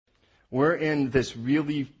We're in this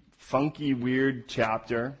really funky, weird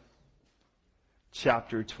chapter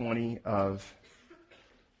 20 of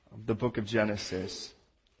the book of Genesis.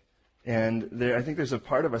 And I think there's a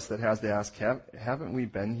part of us that has to ask, haven't we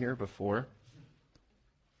been here before?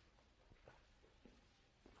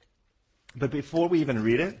 But before we even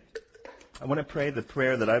read it, I want to pray the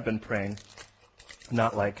prayer that I've been praying.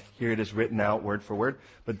 Not like, here it is written out word for word,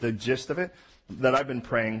 but the gist of it that I've been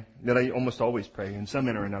praying, that I almost always pray in some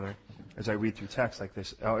manner or another as I read through text like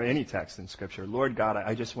this, or any text in Scripture. Lord God,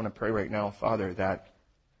 I just want to pray right now, Father, that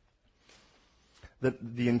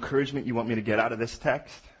the encouragement you want me to get out of this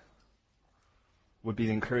text would be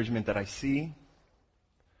the encouragement that I see.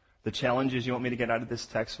 The challenges you want me to get out of this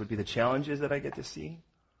text would be the challenges that I get to see.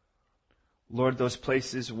 Lord, those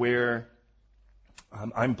places where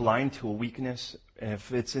I'm blind to a weakness,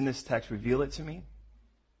 if it's in this text, reveal it to me.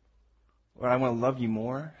 Lord, I want to love you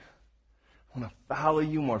more. I want to follow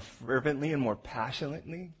you more fervently and more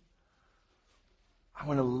passionately. I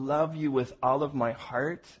want to love you with all of my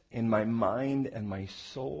heart and my mind and my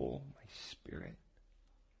soul, my spirit,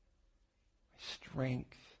 my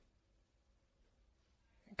strength.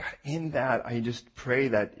 God, in that, I just pray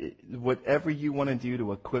that whatever you want to do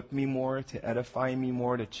to equip me more, to edify me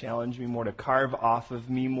more, to challenge me more, to carve off of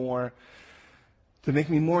me more, to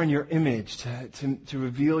make me more in your image, to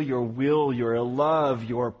reveal your will, your love,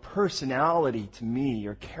 your personality to me,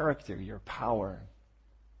 your character, your power.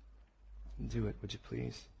 Do it, would you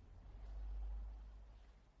please?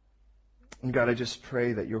 And God, I just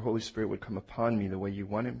pray that your Holy Spirit would come upon me the way you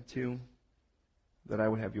want him to, that I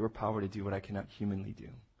would have your power to do what I cannot humanly do.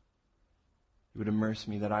 You would immerse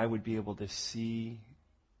me, that I would be able to see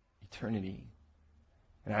eternity,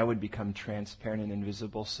 and I would become transparent and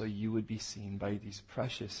invisible so you would be seen by these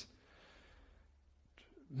precious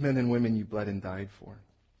men and women you bled and died for.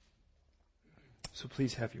 So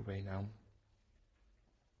please have your way now.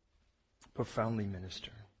 Profoundly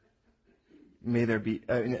minister. May there be,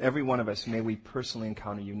 in every one of us, may we personally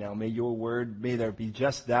encounter you now. May your word, may there be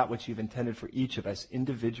just that which you've intended for each of us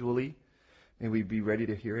individually. May we be ready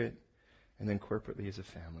to hear it, and then corporately as a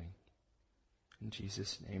family. In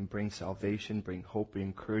Jesus' name, bring salvation, bring hope, bring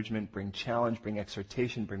encouragement, bring challenge, bring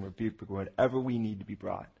exhortation, bring rebuke, bring whatever we need to be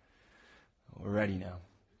brought. We're ready now,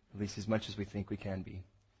 at least as much as we think we can be.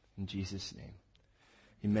 In Jesus' name,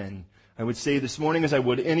 amen. I would say this morning, as I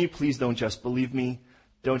would any, please don't just believe me.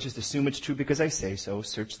 Don't just assume it's true because I say so.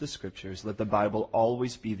 Search the Scriptures. Let the Bible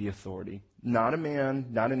always be the authority. Not a man,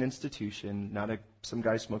 not an institution, not some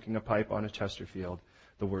guy smoking a pipe on a Chesterfield.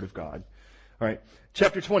 The Word of God. All right,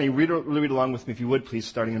 chapter 20, read along with me if you would, please,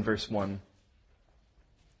 starting in verse 1.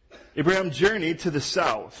 Abraham journeyed to the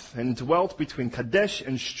south and dwelt between Kadesh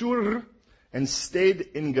and Shur and stayed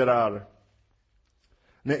in Gerar.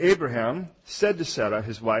 Now Abraham said to Sarah,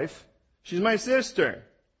 his wife, "She's my sister."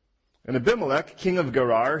 And Abimelech, king of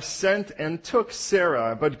Gerar, sent and took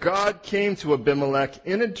Sarah. But God came to Abimelech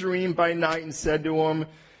in a dream by night and said to him,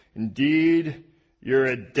 "Indeed, you're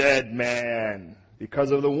a dead man,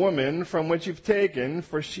 because of the woman from which you've taken,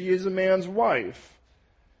 for she is a man's wife."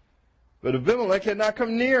 But Abimelech had not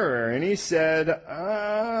come near her, and he said,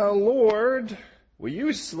 Lord, will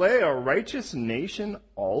you slay a righteous nation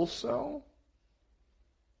also?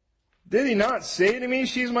 Did he not say to me,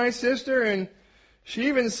 she's my sister? And she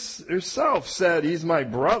even herself said, he's my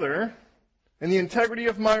brother. In the integrity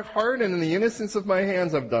of my heart and in the innocence of my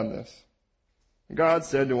hands I've done this. God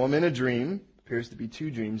said to him in a dream, appears to be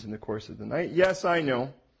two dreams in the course of the night, "Yes, I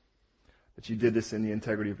know that you did this in the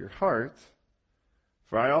integrity of your heart,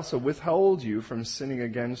 for I also withheld you from sinning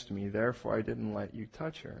against me, therefore I didn't let you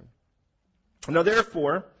touch her. Now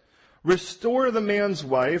therefore, restore the man's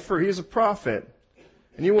wife, for he is a prophet,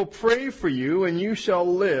 and he will pray for you, and you shall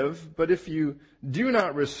live, but if you do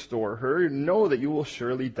not restore her, know that you will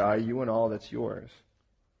surely die, you and all that's yours."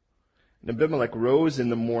 And Abimelech rose in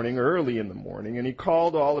the morning, early in the morning, and he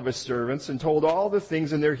called all of his servants and told all the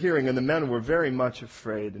things in their hearing, and the men were very much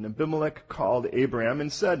afraid. And Abimelech called Abraham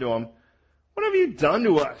and said to him, "What have you done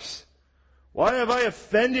to us? Why have I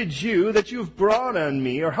offended you that you have brought on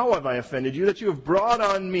me, or how have I offended you that you have brought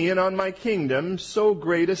on me and on my kingdom so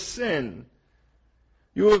great a sin?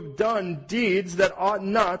 You have done deeds that ought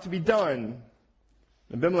not to be done."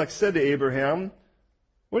 Abimelech said to Abraham,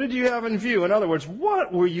 "What did you have in view?" In other words,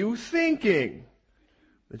 what were you thinking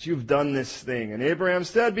that you've done this thing? And Abraham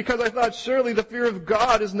said, "Because I thought surely the fear of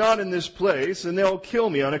God is not in this place, and they'll kill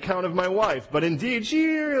me on account of my wife. But indeed, she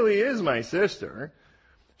really is my sister.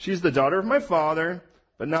 She's the daughter of my father,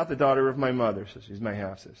 but not the daughter of my mother." So she's my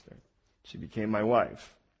half-sister. She became my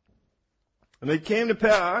wife. And it came to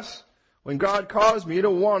pass, When God caused me to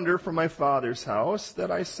wander from my father's house,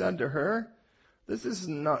 that I said to her, this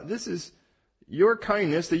is your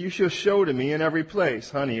kindness that you shall show to me in every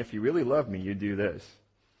place. Honey, if you really love me, you do this.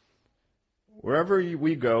 Wherever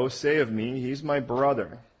we go, say of me, he's my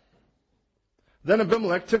brother. Then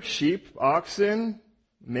Abimelech took sheep, oxen,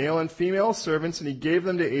 male and female servants, and he gave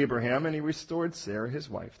them to Abraham, and he restored Sarah, his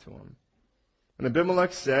wife, to him. And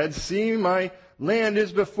Abimelech said, see, my land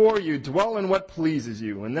is before you. Dwell in what pleases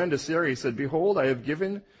you. And then to Sarah he said, behold, I have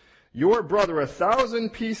given your brother 1,000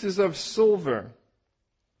 pieces of silver.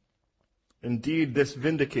 Indeed, this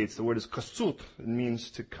vindicates. The word is kasut. It means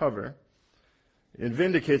to cover. It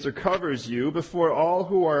vindicates or covers you before all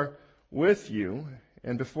who are with you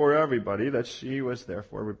and before everybody, that she was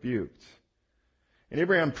therefore rebuked. And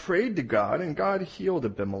Abraham prayed to God, and God healed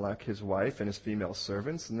Abimelech, his wife, and his female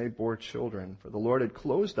servants, and they bore children. For the Lord had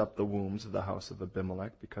closed up the wombs of the house of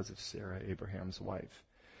Abimelech because of Sarah, Abraham's wife.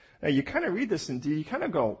 Now, you kind of read this and you kind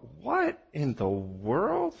of go, what in the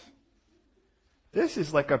world? This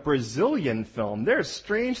is like a Brazilian film. There's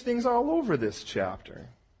strange things all over this chapter.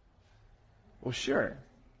 Well, sure.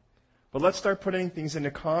 But let's start putting things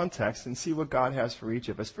into context and see what God has for each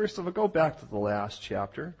of us. First of all, go back to the last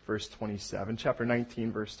chapter, verse 27, chapter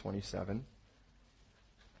 19, verse 27.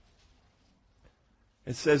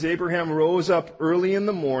 It says, Abraham rose up early in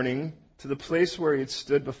the morning to the place where he had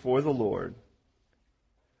stood before the Lord.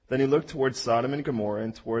 Then he looked toward Sodom and Gomorrah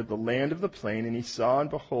and toward the land of the plain, and he saw and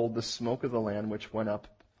behold the smoke of the land which went up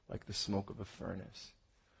like the smoke of a furnace.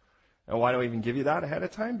 Now, why do I even give you that ahead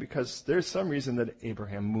of time? Because there's some reason that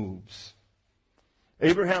Abraham moves.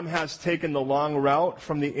 Abraham has taken the long route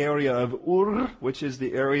from the area of Ur, which is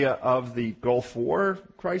the area of the Gulf War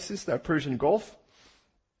crisis, that Persian Gulf.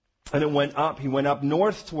 And it went up. He went up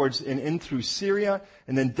north towards and in through Syria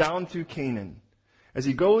and then down through Canaan. As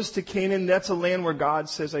he goes to Canaan, that's a land where God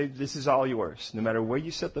says, this is all yours. No matter where you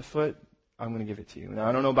set the foot, I'm going to give it to you. Now,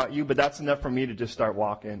 I don't know about you, but that's enough for me to just start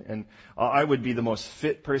walking. And I would be the most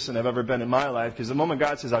fit person I've ever been in my life, because the moment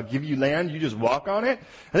God says, I'll give you land, you just walk on it.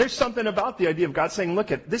 And there's something about the idea of God saying, look,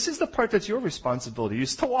 this is the part that's your responsibility,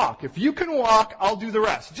 is to walk. If you can walk, I'll do the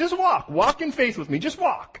rest. Just walk. Walk in faith with me. Just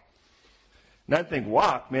walk. And I think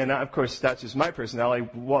walk, man, of course, that's just my personality.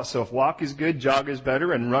 So if walk is good, jog is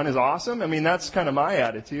better, and run is awesome, I mean, that's kind of my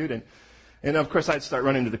attitude. And of course, I'd start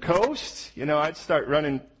running to the coast. I'd start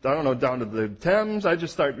running, down to the Thames. I'd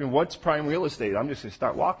just start, what's prime real estate? I'm just going to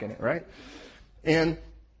start walking it, right? And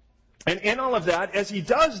in all of that, as he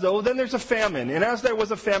does, though, then there's a famine. And as there was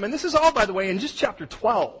a famine, this is all, by the way, in just chapter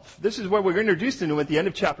 12. This is where we're introduced into at the end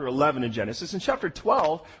of chapter 11 in Genesis. In chapter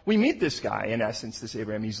 12, we meet this guy, in essence, this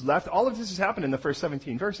Abraham. He's left. All of this has happened in the first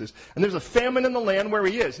 17 verses. And there's a famine in the land where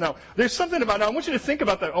he is. Now, there's something about, I want you to think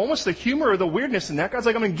about that, almost the humor or the weirdness in that. God's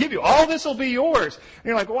like, I'm going to give you, all this will be yours. And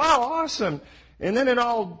you're like, wow, awesome. And then it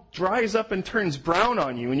all dries up and turns brown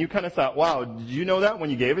on you. And you kind of thought, wow, did you know that when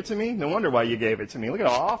you gave it to me? No wonder why you gave it to me. Look at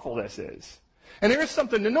how awful this is. And there is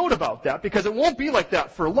something to note about that, because it won't be like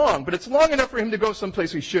that for long, but it's long enough for him to go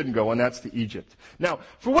someplace we shouldn't go, and that's to Egypt. Now,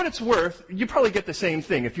 for what it's worth, you probably get the same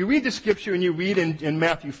thing. If you read the scripture and you read in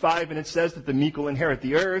Matthew 5, and it says that the meek will inherit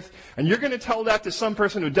the earth, and you're going to tell that to some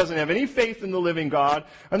person who doesn't have any faith in the living God,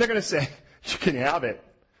 and they're going to say, you can have it.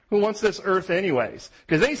 Who wants this earth anyways?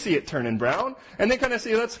 Because they see it turning brown, and they kind of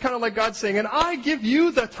say, that's kind of like God saying, and I give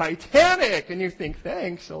you the Titanic. And you think,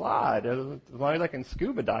 thanks a lot. As long as I can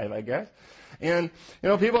scuba dive, I guess. And,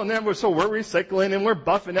 people, and then we're recycling and we're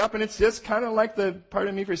buffing up, and it's just kind of like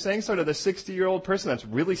pardon me for saying, sort of the 60-year-old person that's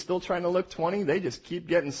really still trying to look 20. They just keep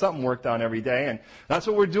getting something worked on every day. And that's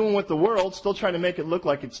what we're doing with the world, still trying to make it look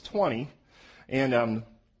like it's 20. And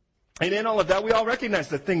in all of that, we all recognize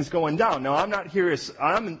that things going down. Now, I'm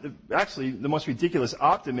actually the most ridiculous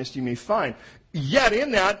optimist you may find. Yet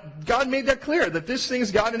in that, God made that clear, that this thing's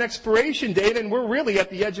got an expiration date, and we're really at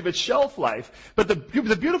the edge of its shelf life. But the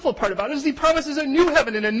beautiful part about it is he promises a new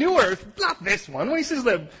heaven and a new earth, not this one. When he says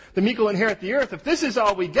the meek will inherit the earth, if this is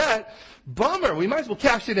all we get, bummer, we might as well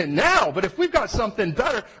cash it in now. But if we've got something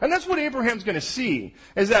better, and that's what Abraham's going to see,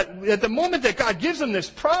 is that at the moment that God gives him this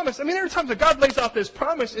promise, there are times that God lays out this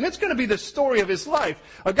promise, and it's going to be the story of his life.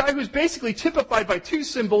 A guy who's basically typified by two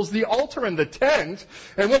symbols, the altar and the tent.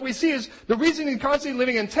 And what we see is the reason he's constantly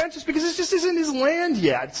living in tents is because it just isn't his land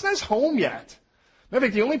yet. It's not his home yet. Matter of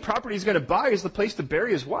fact, the only property he's going to buy is the place to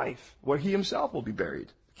bury his wife, where he himself will be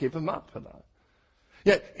buried. Keep him up for that.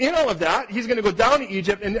 Yet, in all of that, he's going to go down to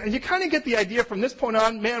Egypt, and you kind of get the idea from this point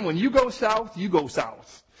on, man, when you go south, you go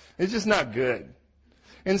south. It's just not good.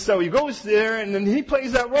 And so he goes there, and then he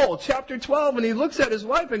plays that role. Chapter 12, and he looks at his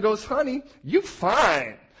wife and goes, honey, you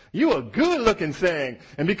fine. You a good-looking thing.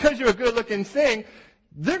 And because you're a good-looking thing,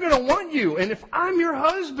 they're going to want you. And if I'm your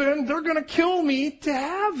husband, they're going to kill me to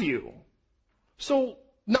have you. So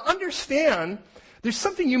now understand, there's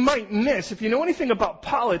something you might miss if you know anything about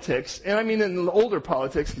politics, and I mean in the older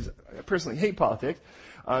politics, because I personally hate politics.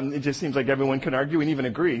 It just seems like everyone can argue and even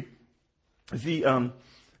agree.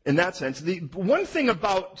 In that sense, the one thing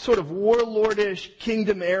about sort of warlordish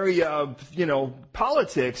kingdom area,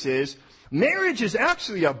 politics is marriage is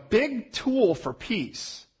actually a big tool for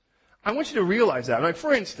peace. I want you to realize that. Like,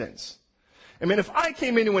 for instance, if I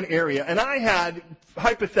came into an area and I had,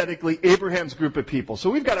 hypothetically, Abraham's group of people. So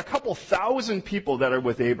we've got a couple thousand people that are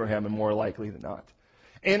with Abraham, and more likely than not.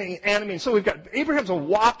 So we've got, Abraham's a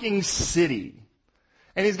walking city.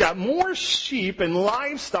 And he's got more sheep and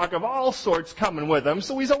livestock of all sorts coming with him,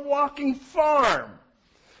 so he's a walking farm.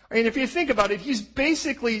 If you think about it, he's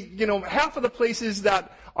basically, half of the places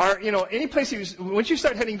that are, any place once you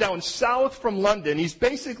start heading down south from London, he's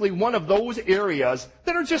basically one of those areas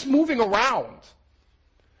that are just moving around.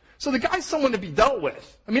 So the guy's someone to be dealt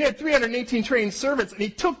with. He had 318 trained servants, and he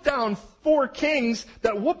took down 4 kings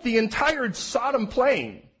that whooped the entire Sodom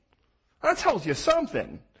plain. That tells you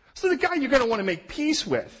something. So the guy you're going to want to make peace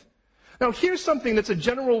with. Now, here's something that's a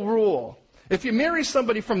general rule. If you marry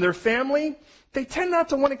somebody from their family, they tend not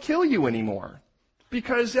to want to kill you anymore.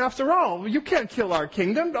 Because, after all, you can't kill our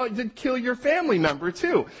kingdom. You'd kill your family member,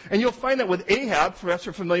 too. And you'll find that with Ahab, perhaps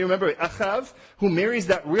you're familiar, remember Achav, who marries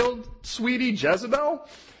that real sweetie Jezebel?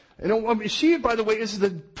 She, by the way, is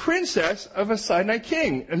the princess of a Sinai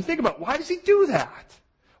king. And think about, why does he do that?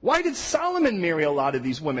 Why did Solomon marry a lot of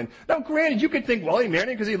these women? Now, granted, you could think, well, he married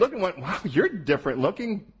her because he looked and went, wow, you're different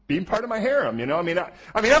looking, being part of my harem,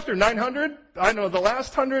 after 900, I know the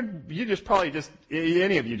last 100,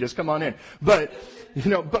 any of you just come on in. But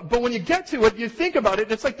when you get to it, you think about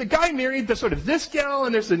it, it's like the guy married this gal,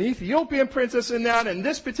 and there's an Ethiopian princess in that, and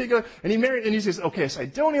this particular, and he says, okay,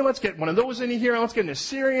 Sidonia, let's get one of those in here, and let's get an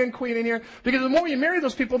Assyrian queen in here, because the more you marry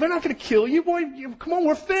those people, they're not going to kill you, boy, come on,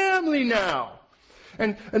 we're family now.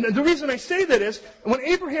 And the reason I say that is, when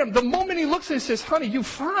Abraham, the moment he looks at it and says, honey, you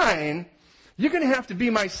fine, you're going to have to be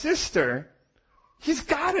my sister, he's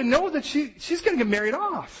got to know that she's going to get married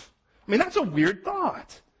off. That's a weird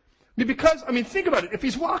thought. Because, think about it. If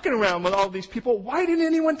he's walking around with all these people, why didn't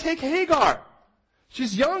anyone take Hagar?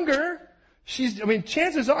 She's younger.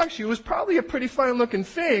 Chances are she was probably a pretty fine-looking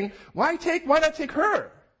thing. Why not take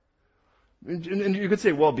her? And you could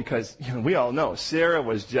say, well, because we all know Sarah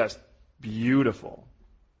was just beautiful.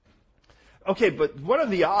 Okay, but what are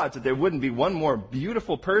the odds that there wouldn't be one more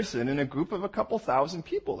beautiful person in a group of a couple thousand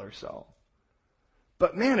people or so?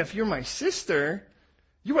 But man, if you're my sister,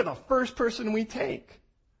 you are the first person we take.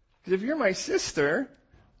 Because if you're my sister,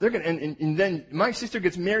 they're going and then my sister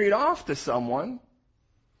gets married off to someone,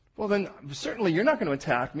 well then certainly you're not going to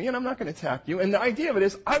attack me and I'm not going to attack you. And the idea of it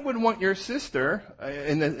is, I wouldn't want your sister,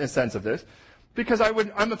 in the sense of this, because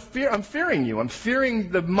I'm fearing you. I'm fearing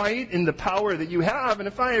the might and the power that you have. And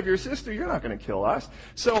if I have your sister, you're not going to kill us.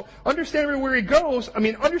 So understand where he goes.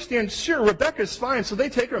 Understand, sure, Rebecca's fine. So they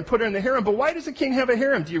take her and put her in the harem. But why does a king have a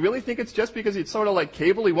harem? Do you really think it's just because it's sort of like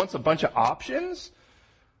cable? He wants a bunch of options?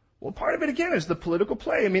 Well, part of it, again, is the political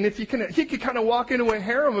play. If he could kind of walk into a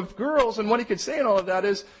harem of girls, and what he could say in all of that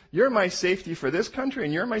is, you're my safety for this country,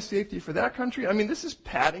 and you're my safety for that country. This is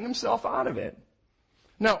patting himself out of it.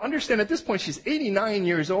 Now, understand, at this point, she's 89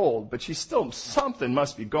 years old, but something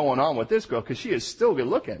must be going on with this girl, because she is still good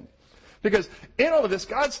looking. Because in all of this,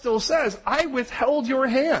 God still says, I withheld your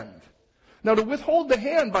hand. Now, to withhold the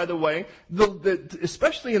hand, by the way,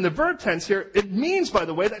 especially in the verb tense here, it means, by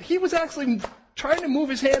the way, that he was actually trying to move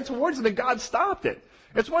his hand towards it, and God stopped it.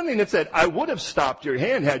 It's one thing that said, I would have stopped your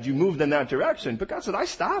hand had you moved in that direction, but God said, I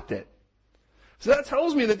stopped it. So that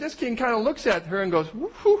tells me that this king kind of looks at her and goes,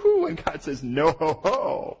 woo-hoo-hoo, and God says,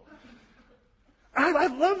 no-ho-ho. I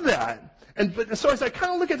love that. So as I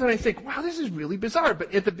kind of look at that, I think, wow, this is really bizarre.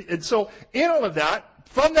 So in all of that,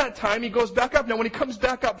 from that time, he goes back up. Now, when he comes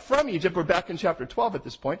back up from Egypt, we're back in chapter 12 at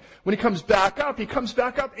this point. When he comes back up,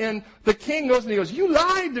 and the king goes and he goes, you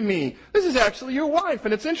lied to me. This is actually your wife.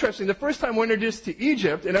 And it's interesting. The first time we're introduced to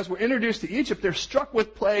Egypt, and as we're introduced to Egypt, they're struck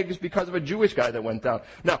with plagues because of a Jewish guy that went down.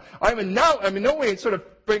 Now, I'm in no way sort of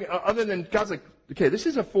other than God's like, okay, this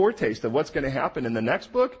is a foretaste of what's going to happen in the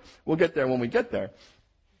next book. We'll get there when we get there.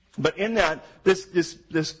 But in that, this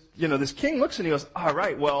king looks and he goes, all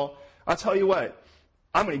right, well, I'll tell you what.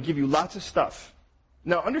 I'm going to give you lots of stuff.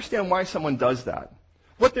 Now, understand why someone does that.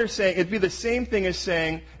 What they're saying, it'd be the same thing as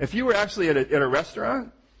saying, if you were actually at a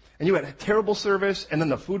restaurant, and you had a terrible service, and then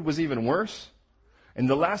the food was even worse, and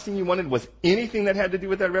the last thing you wanted was anything that had to do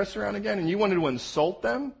with that restaurant again, and you wanted to insult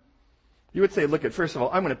them, You would say, look, first of all,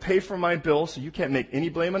 I'm going to pay for my bill so you can't make any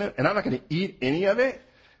blame on it, and I'm not going to eat any of it.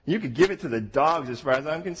 You could give it to the dogs as far as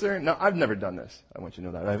I'm concerned. No, I've never done this. I want you to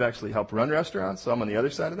know that. I've actually helped run restaurants, so I'm on the other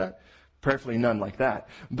side of that. Prayerfully none like that.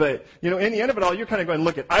 But, in the end of it all, you're kind of going,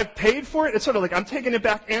 look, I've paid for it. It's sort of like I'm taking it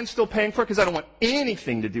back and still paying for it because I don't want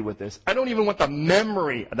anything to do with this. I don't even want the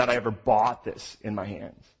memory that I ever bought this in my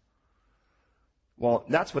hands. Well,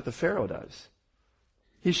 that's what the Pharaoh does.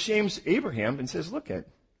 He shames Abraham and says, look,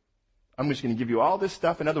 I'm just going to give you all this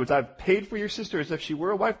stuff. In other words, I've paid for your sister as if she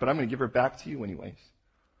were a wife, but I'm going to give her back to you anyways.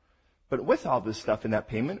 But with all this stuff in that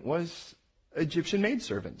payment was Egyptian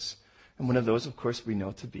maidservants. And one of those, of course, we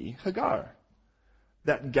know to be Hagar.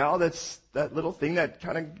 That gal, that little thing that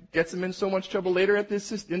kind of gets him in so much trouble later at the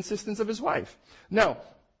insistence of his wife. Now,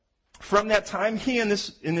 from that time, he and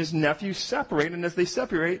his nephew separate, and as they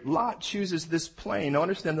separate, Lot chooses this plain. Now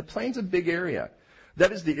understand, the plain's a big area.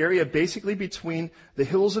 That is the area basically between the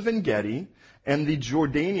hills of En-Gedi and the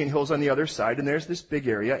Jordanian hills on the other side, and there's this big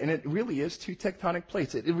area, and it really is two tectonic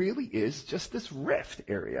plates. It really is just this rift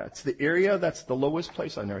area. It's the area that's the lowest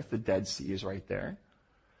place on earth. The Dead Sea is right there.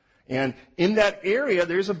 And in that area,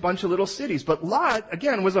 there's a bunch of little cities. But Lot,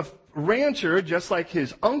 again, was a rancher just like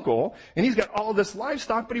his uncle, and he's got all this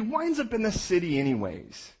livestock, but he winds up in the city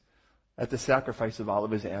anyways at the sacrifice of all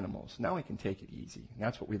of his animals. Now he can take it easy. And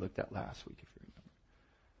that's what we looked at last week, if you remember.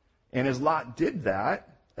 And as Lot did that,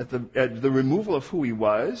 at the removal of who he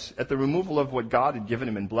was, at the removal of what God had given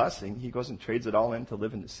him in blessing, he goes and trades it all in to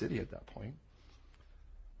live in the city at that point.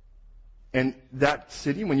 And that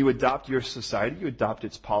city, when you adopt your society, you adopt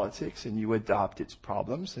its politics and you adopt its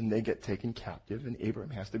problems, and they get taken captive, and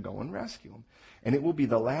Abraham has to go and rescue them. And it will be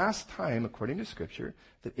the last time, according to Scripture,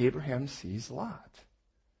 that Abraham sees Lot.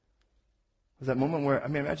 There's that moment where,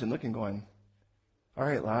 imagine looking, going, all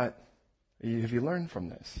right, Lot, have you learned from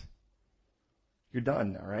this? You're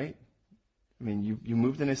done now, right? You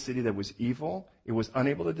moved in a city that was evil. It was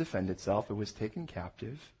unable to defend itself. It was taken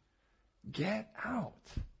captive. Get out.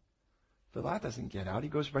 But Lot doesn't get out. He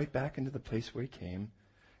goes right back into the place where he came.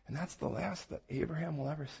 And that's the last that Abraham will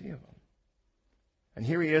ever see of him. And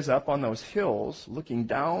here he is up on those hills looking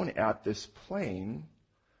down at this plain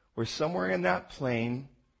where somewhere in that plain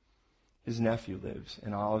his nephew lives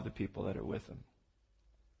and all of the people that are with him.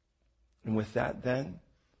 And with that then,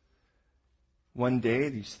 one day,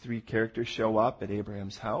 these three characters show up at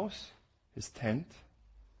Abraham's house, his tent,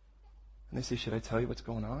 and they say, should I tell you what's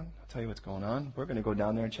going on? I'll tell you what's going on. We're going to go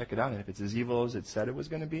down there and check it out, and if it's as evil as it said it was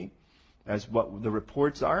going to be, as what the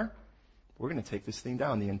reports are, we're going to take this thing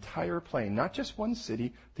down. The entire plain, not just one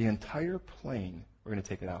city, the entire plain, we're going to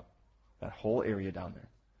take it out. That whole area down there.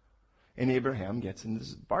 And Abraham gets in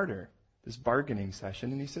this bargaining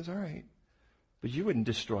session, and he says, all right, but you wouldn't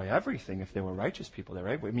destroy everything if there were righteous people there,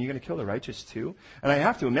 right? You're going to kill the righteous too? And I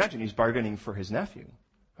have to imagine he's bargaining for his nephew.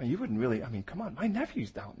 You wouldn't really, come on, my nephew's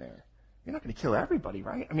down there. You're not going to kill everybody,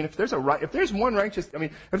 right? If there's one righteous,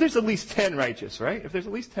 if there's at least 10 righteous, right? If there's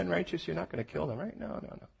at least 10 righteous, you're not going to kill them, right? No.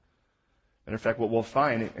 Matter of fact, what we'll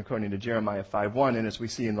find, according to Jeremiah 5:1, and as we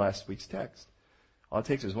see in last week's text, all it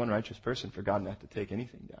takes is one righteous person for God not to take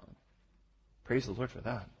anything down. Praise the Lord for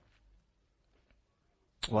that.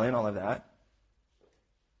 Well, in all of that,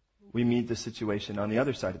 we meet the situation on the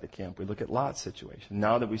other side of the camp. We look at Lot's situation.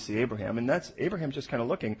 Now that we see Abraham, and that's Abraham just kind of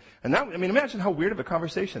looking. And that, imagine how weird of a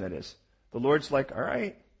conversation that is. The Lord's like, all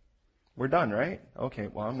right, we're done, right? Okay,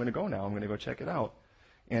 well, I'm going to go now. I'm going to go check it out.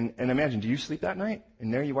 And imagine, do you sleep that night?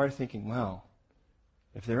 And there you are thinking, well,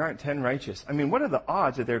 if there aren't 10 righteous, what are the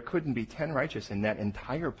odds that there couldn't be 10 righteous in that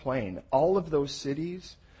entire plain? All of those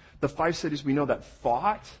cities, the 5 cities we know that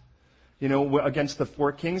fought, against the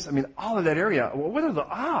 4 kings. All of that area. What are the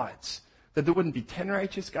odds that there wouldn't be 10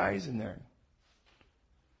 righteous guys in there?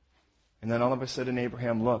 And then all of a sudden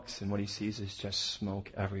Abraham looks, and what he sees is just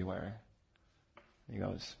smoke everywhere. He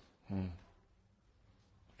goes,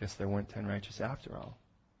 guess there weren't 10 righteous after all.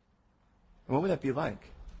 And what would that be like?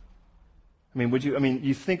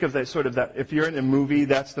 You think of that sort of that, if you're in a movie,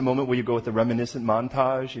 that's the moment where you go with the reminiscent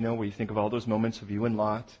montage, where you think of all those moments of you and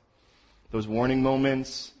Lot, those warning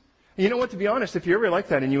moments. You know what, to be honest, if you're ever like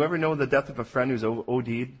that and you ever know the death of a friend who's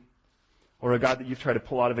OD'd, or a guy that you've tried to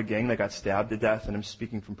pull out of a gang that got stabbed to death, and I'm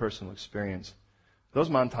speaking from personal experience, those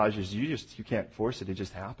montages, you can't force it, it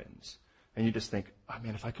just happens. And you just think, oh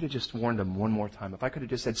man, if I could have just warned him one more time, if I could have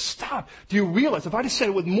just said, stop, do you realize, if I just said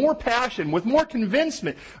it with more passion, with more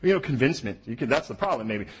convincement, that's the problem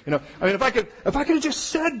maybe. If I could have just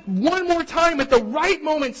said one more time at the right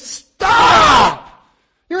moment, stop!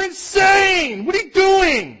 You're insane! What are you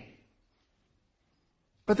doing?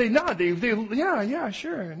 But they nod. Yeah,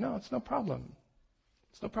 sure. No, it's no problem.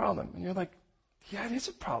 It's no problem. And you're like, yeah, it is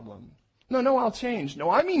a problem. No, I'll change. No,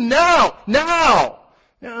 I mean now.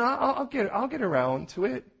 I'll get around to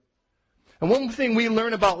it. And one thing we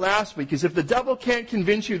learned about last week is if the devil can't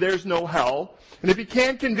convince you there's no hell, and if he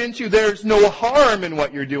can't convince you there's no harm in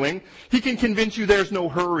what you're doing, he can convince you there's no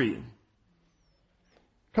hurry.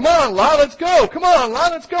 Come on, Lot, let's go. Come on,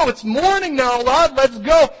 Lot, let's go. It's morning now, Lot, let's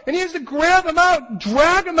go. And he has to grab him out,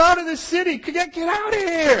 drag him out of the city. Get out of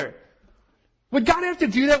here. Would God have to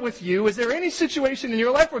do that with you? Is there any situation in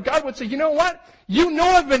your life where God would say, you know what? You know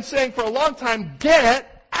I've been saying for a long time,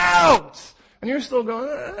 get out. And you're still going,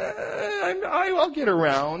 I'll get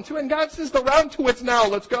around to it. And God says, the round to it's now,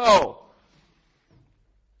 let's go.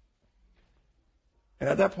 And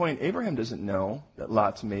at that point, Abraham doesn't know that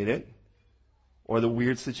Lot's made it. Or the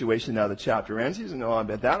weird situation now the chapter ends. He doesn't know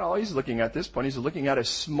about that. All he's looking at this point, he's looking at a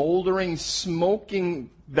smoldering, smoking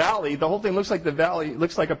valley. The whole thing looks like the valley,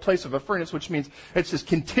 looks like a place of a furnace, which means it's just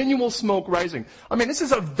continual smoke rising. I mean, this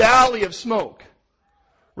is a valley of smoke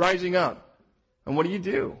rising up. And what do?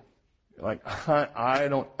 You're like, I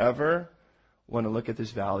don't ever want to look at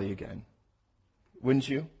this valley again. Wouldn't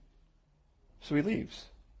you? So he leaves.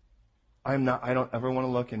 I don't ever want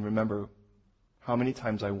to look and remember how many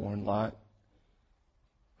times I warned Lot.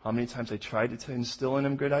 How many times I tried to instill in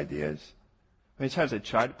him good ideas? How many times I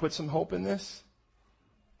tried to put some hope in this?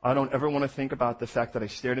 I don't ever want to think about the fact that I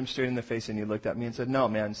stared him straight in the face and he looked at me and said, no,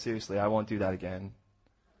 man, seriously, I won't do that again.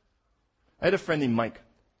 I had a friend named Mike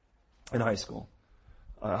in high school.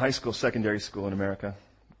 Secondary school in America,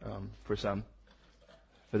 for some.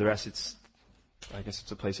 For the rest, I guess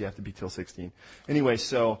it's a place you have to be till 16. Anyway,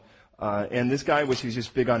 and this guy he was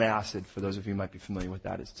just big on acid. For those of you who might be familiar with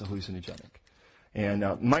that, it's a hallucinogenic. And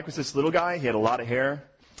Mike was this little guy. He had a lot of hair,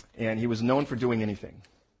 and he was known for doing anything.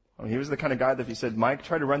 I mean, he was the kind of guy that if you said, Mike,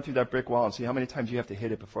 try to run through that brick wall and see how many times you have to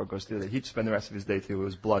hit it before it goes through that, he'd spend the rest of his day through. It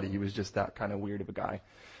was bloody. He was just that kind of weird of a guy.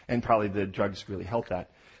 And probably the drugs really helped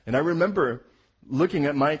that. And I remember looking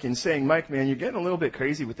at Mike and saying, Mike, man, you're getting a little bit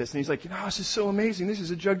crazy with this. And he's like, this is so amazing. This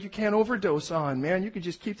is a drug you can't overdose on, man. You could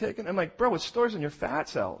just keep taking it. I'm like, bro, it stores in your fat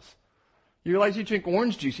cells. You realize you drink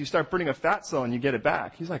orange juice, you start burning a fat cell and you get it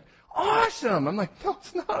back. He's like, awesome. I'm like, no,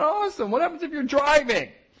 it's not awesome. What happens if you're driving?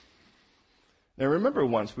 Now, remember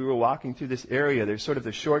once we were walking through this area. There's sort of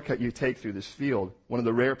the shortcut you take through this field, one of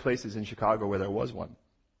the rare places in Chicago where there was one.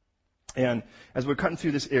 And as we're cutting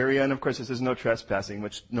through this area, and of course this is no trespassing,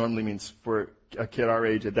 which normally means for a kid our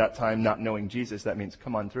age at that time not knowing Jesus, that means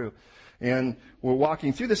come on through. And we're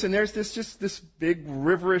walking through this, and there's this big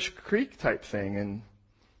riverish creek type thing, and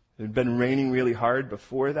it had been raining really hard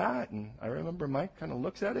before that, and I remember Mike kind of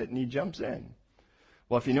looks at it and he jumps in.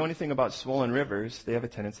 Well, if you know anything about swollen rivers, they have a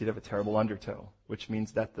tendency to have a terrible undertow, which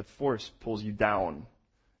means that the force pulls you down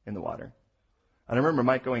in the water. And I remember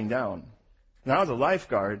Mike going down. Now, I was a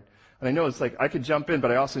lifeguard, and I know it's like I could jump in,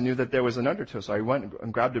 but I also knew that there was an undertow, so I went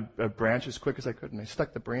and grabbed a branch as quick as I could, and I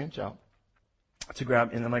stuck the branch out to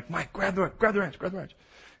grab, and I'm like, Mike, grab the branch.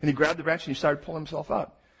 And he grabbed the branch and he started pulling himself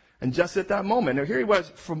up. And just at that moment, now here he was,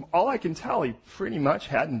 from all I can tell, he pretty much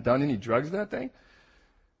hadn't done any drugs that day.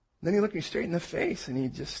 Then he looked me straight in the face and he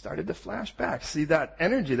just started to flash back. See, that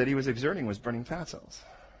energy that he was exerting was burning fat cells.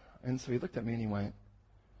 And so he looked at me and he went,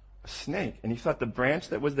 a snake. And he thought the branch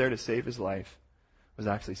that was there to save his life was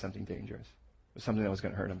actually something dangerous. It was something that was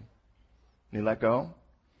going to hurt him. And he let go.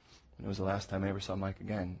 And it was the last time I ever saw Mike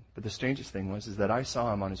again. But the strangest thing is that I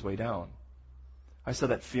saw him on his way down. I saw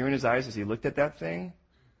that fear in his eyes as he looked at that thing.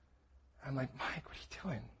 I'm like, Mike, what are you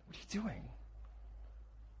doing? What are you doing?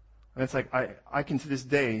 And it's like, I can to this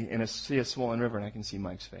day see a swollen river and I can see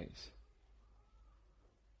Mike's face.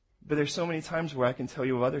 But there's so many times where I can tell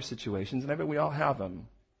you of other situations, and I bet we all have them,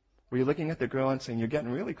 where you're looking at the girl and saying, you're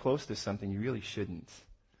getting really close to something you really shouldn't.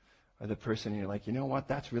 Or the person, and you're like, you know what,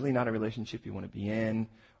 that's really not a relationship you want to be in.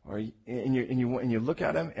 And you look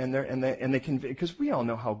at them, and they can, because we all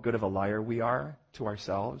know how good of a liar we are to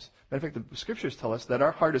ourselves. Matter of fact, the scriptures tell us that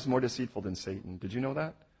our heart is more deceitful than Satan. Did you know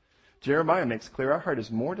that? Jeremiah makes clear our heart is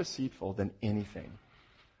more deceitful than anything.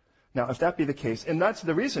 Now, if that be the case, and that's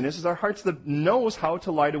the reason is our heart knows how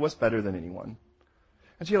to lie to us better than anyone.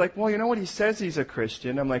 And so you're like, well, you know what, he says he's a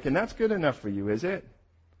Christian. I'm like, and that's good enough for you, is it?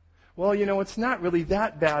 Well, you know, it's not really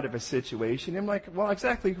that bad of a situation. I'm like, well,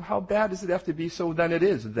 exactly how bad does it have to be so then it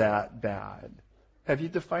is that bad? Have you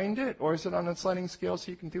defined it? Or is it on a sliding scale so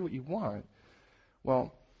you can do what you want?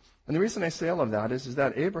 Well, and the reason I say all of that is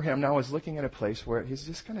that Abraham now is looking at a place where he's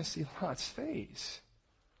just going to see Lot's face.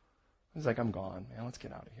 He's like, I'm gone, man. Let's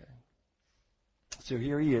get out of here. So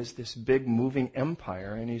here he is, this big moving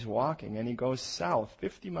empire, and he's walking, and he goes south,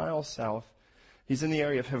 50 miles south, He's in the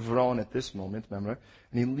area of Hebron at this moment, remember?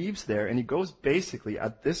 And he leaves there, and he goes basically,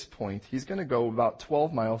 at this point, he's going to go about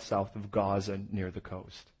 12 miles south of Gaza near the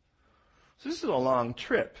coast. So this is a long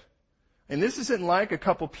trip. And this isn't like a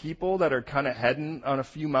couple people that are kind of heading on a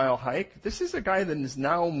few mile hike. This is a guy that is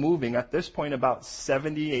now moving, at this point, about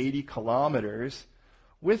 70, 80 kilometers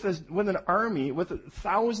with an army, with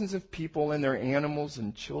thousands of people and their animals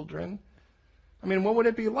and children. I mean, what would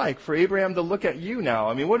it be like for Abraham to look at you now?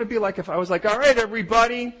 I mean, what would it be like if I was like, all right,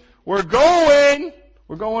 everybody, we're going.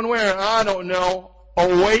 We're going where? I don't know.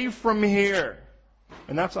 Away from here.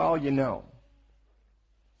 And that's all you know.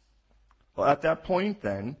 Well, at that point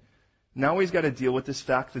then, now he's got to deal with this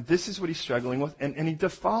fact that this is what he's struggling with, and he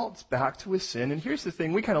defaults back to his sin. And here's the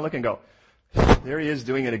thing, we kind of look and go, there he is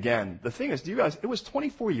doing it again. The thing is, do you guys, it was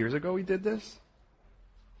 24 years ago he did this?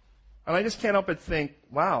 And I just can't help but think,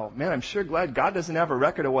 wow, man, I'm sure glad God doesn't have a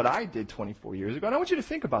record of what I did 24 years ago. And I want you to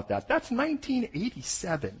think about that. That's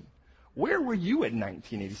 1987. Where were you in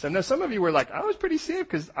 1987? Now, some of you were like, I was pretty safe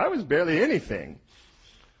because I was barely anything.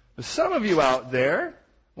 But some of you out there,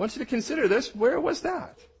 I want you to consider this. Where was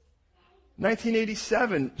that?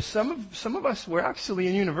 1987. Some of us were actually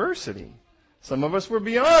in university. Some of us were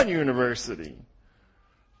beyond university.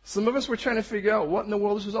 Some of us were trying to figure out what in the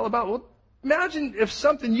world this was all about. Well, imagine if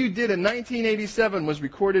something you did in 1987 was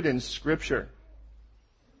recorded in Scripture.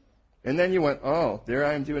 And then you went, oh, there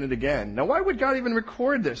I am doing it again. Now, why would God even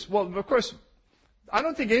record this? Well, of course, I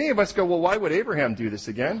don't think any of us go, well, why would Abraham do this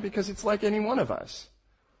again? Because it's like any one of us.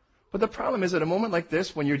 But the problem is, at a moment like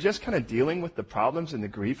this, when you're just kind of dealing with the problems and the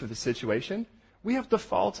grief of the situation, we have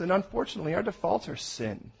defaults, and unfortunately, our defaults are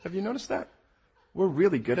sin. Have you noticed that? We're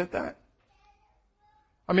really good at that.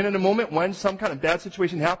 I mean, in a moment when some kind of bad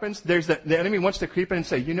situation happens, the enemy wants to creep in and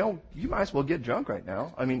say, you might as well get drunk right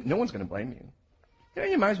now. I mean, no one's going to blame you.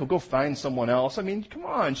 You might as well go find someone else. I mean, come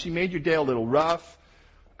on, she made your day a little rough.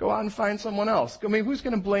 Go out and find someone else. I mean, who's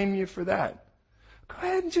going to blame you for that? Go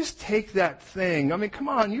ahead and just take that thing. I mean, come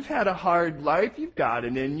on, you've had a hard life. You've got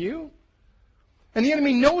it in you. And the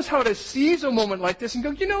enemy knows how to seize a moment like this and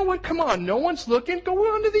go, you know what, come on, no one's looking. Go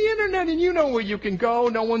onto the internet and you know where you can go.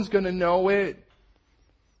 No one's going to know it.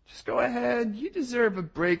 Just go ahead. You deserve a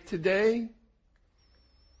break today.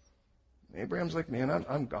 Abraham's like, man,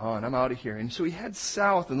 I'm gone. I'm out of here. And so he heads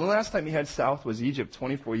south. And the last time he head south was Egypt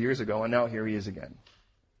 24 years ago. And now here he is again.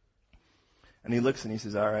 And he looks and he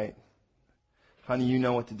says, all right, honey, you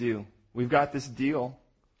know what to do. We've got this deal.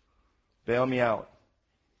 Bail me out.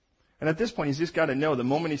 And at this point, he's just got to know the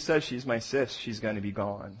moment he says she's my sis, she's going to be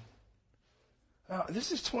gone. Now,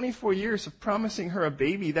 this is 24 years of promising her a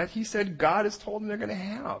baby that he said God has told him they're going to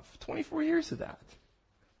have. 24 years of that.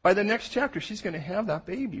 By the next chapter, she's going to have that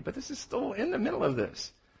baby. But this is still in the middle of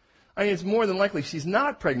this. I mean, it's more than likely she's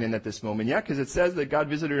not pregnant at this moment yet, because it says that God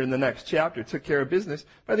visited her in the next chapter, took care of business.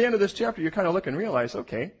 By the end of this chapter, you kind of look and realize,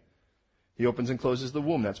 okay, he opens and closes the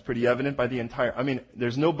womb. That's pretty evident by the entire,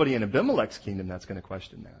 there's nobody in Abimelech's kingdom that's going to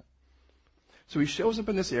question that. So he shows up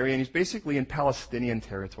in this area, and he's basically in Palestinian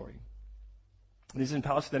territory. And he's in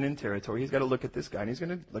Palestinian territory. He's got to look at this guy, and he's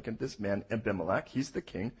going to look at this man, Abimelech. He's the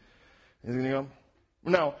king. And he's going to go,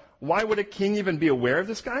 now, why would a king even be aware of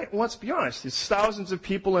this guy? Well, let's be honest. There's thousands of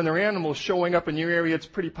people and their animals showing up in your area. It's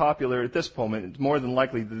pretty popular at this moment. It's more than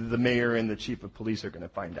likely the mayor and the chief of police are going to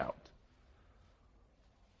find out.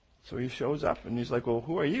 So he shows up, and he's like, well,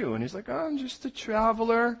 who are you? And he's like, I'm just a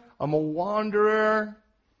traveler. I'm a wanderer.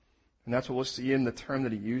 And that's what we'll see in the term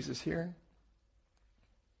that he uses here.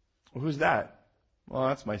 Well, who's that? Well,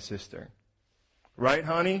 that's my sister. Right,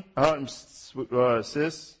 honey?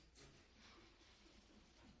 Sis?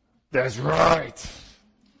 That's right.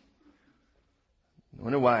 I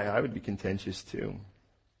wonder why. I would be contentious too.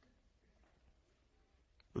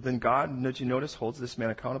 But then God, did you notice, holds this man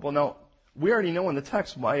accountable? Now, we already know in the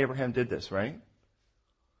text why Abraham did this, right?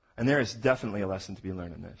 And there is definitely a lesson to be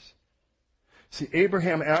learned in this. See,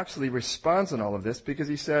 Abraham actually responds on all of this because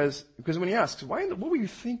when he asks, what were you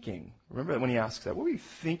thinking? Remember when he asks that, what were you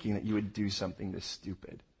thinking that you would do something this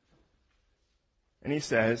stupid? And he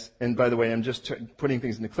says, and by the way, I'm just putting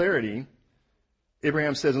things into clarity.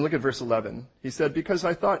 Abraham says, and look at verse 11. He said, because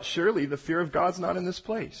I thought surely the fear of God's not in this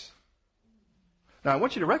place. Now I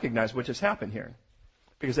want you to recognize what just happened here.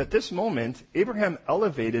 Because at this moment, Abraham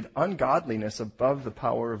elevated ungodliness above the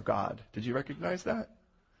power of God. Did you recognize that?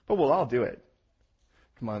 But we'll all do it.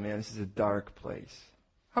 Come on, man, this is a dark place.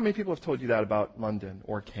 How many people have told you that about London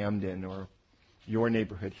or Camden or your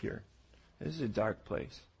neighborhood here? This is a dark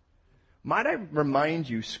place. Might I remind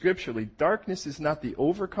you, scripturally, darkness is not the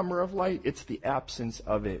overcomer of light, it's the absence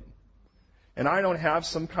of it. And I don't have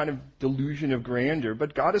some kind of delusion of grandeur,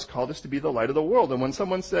 but God has called us to be the light of the world. And when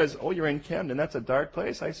someone says, oh, you're in Camden, that's a dark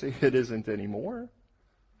place, I say, it isn't anymore.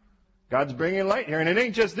 God's bringing light here. And it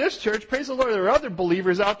ain't just this church. Praise the Lord. There are other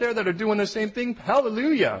believers out there that are doing the same thing.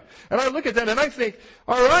 Hallelujah. And I look at that and I think,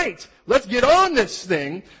 all right, let's get on this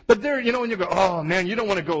thing. But there, and you go, oh man, you don't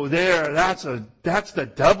want to go there. That's the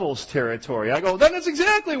devil's territory. I go, then that's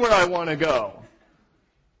exactly where I want to go.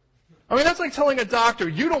 I mean, that's like telling a doctor,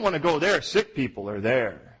 you don't want to go there. Sick people are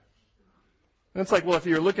there. And it's like, well, if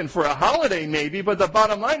you're looking for a holiday, maybe, but the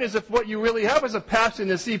bottom line is if what you really have is a passion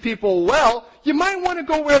to see people well, you might want to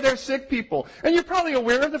go where there's sick people. And you're probably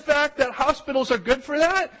aware of the fact that hospitals are good for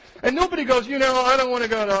that. And nobody goes, I don't want to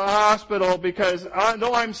go to a hospital because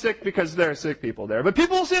I'm sick because there are sick people there. But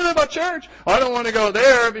people will say that about church. I don't want to go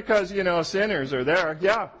there because, sinners are there.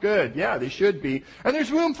 Yeah, good. Yeah, they should be. And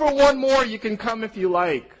there's room for one more. You can come if you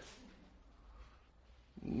like.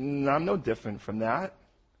 I'm no different from that.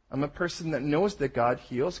 I'm a person that knows that God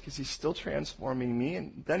heals because He's still transforming me,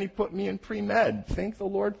 and then He put me in pre-med. Thank the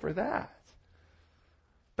Lord for that.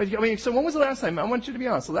 But, so when was the last time? I want you to be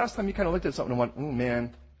honest. The last time you kind of looked at something and went, oh,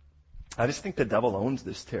 man, I just think the devil owns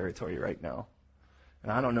this territory right now.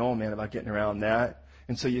 And I don't know, man, about getting around that.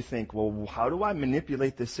 And so you think, well, how do I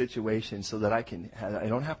manipulate this situation so that I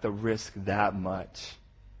don't have to risk that much?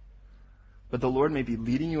 But the Lord may be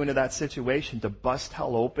leading you into that situation to bust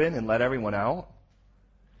hell open and let everyone out.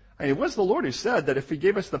 I mean, it was the Lord who said that if He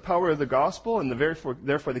gave us the power of the gospel and therefore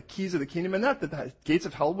the keys of the kingdom and that the gates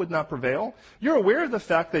of hell would not prevail. You're aware of the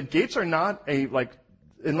fact that gates are not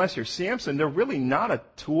unless you're Samson, they're really not a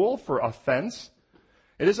tool for offense.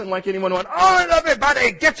 It isn't like anyone went, all right,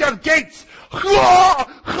 everybody, get your gates. All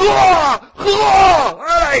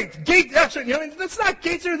right, gate action. That's not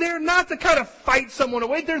gates are there not to kind of fight someone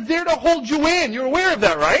away. They're there to hold you in. You're aware of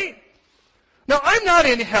that, right? Now, I'm not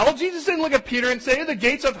in hell. Jesus didn't look at Peter and say, the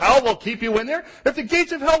gates of hell will keep you in there. If the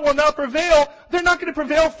gates of hell will not prevail, they're not going to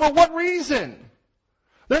prevail for what reason?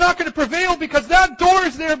 They're not going to prevail because that door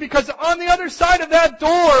is there, because on the other side of that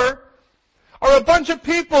door are a bunch of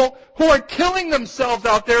people who are killing themselves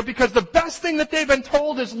out there because the best thing that they've been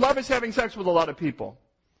told is love is having sex with a lot of people.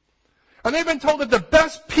 And they've been told that the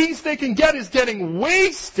best peace they can get is getting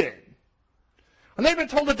wasted. And they've been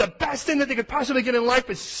told that the best thing that they could possibly get in life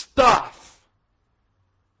is stuff.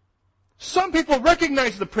 Some people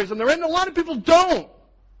recognize the prison they're in, a lot of people don't.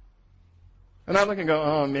 And I look and go,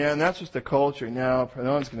 oh man, that's just the culture now.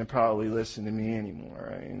 No one's going to probably listen to me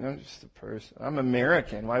anymore. I mean, I'm just a person. I'm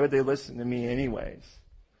American. Why would they listen to me anyways?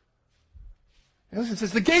 And listen, it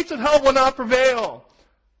says, the gates of hell will not prevail.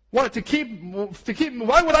 Why would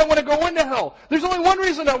I want to go into hell? There's only one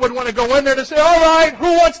reason I would want to go in there, to say, all right,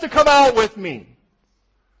 who wants to come out with me?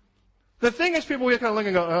 The thing is, people, we kind of look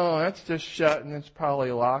and go, oh, that's just shut and it's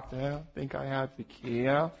probably locked. I don't think I have the key.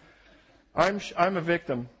 I'm a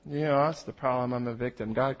victim. That's the problem. I'm a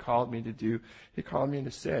victim. God called me He called me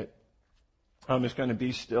to sit. I'm just going to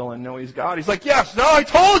be still and know He's God. He's like, yes, no, I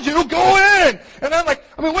told you, go in. And I'm like,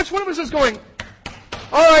 which one of us is going,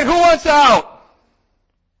 all right, who wants out?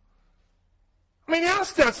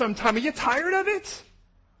 Ask that sometime. Are you tired of it?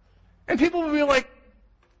 And people will be like,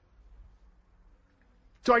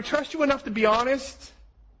 do I trust you enough to be honest?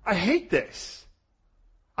 I hate this.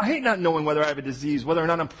 I hate not knowing whether I have a disease, whether or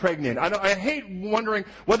not I'm pregnant. I hate wondering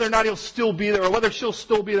whether or not he'll still be there or whether she'll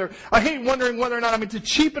still be there. I hate wondering whether or not I'm to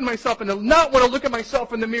cheapen myself and to not want to look at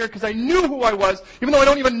myself in the mirror because I knew who I was, even though I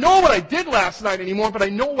don't even know what I did last night anymore, but I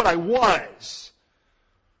know what I was.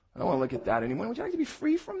 I don't want to look at that anymore. Would you like to be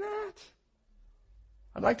free from that?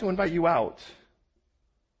 I'd like to invite you out.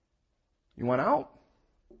 You want out?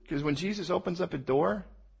 Because when Jesus opens up a door,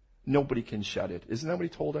 nobody can shut it. Isn't that what He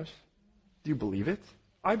told us? Do you believe it?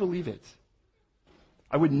 I believe it.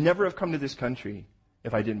 I would never have come to this country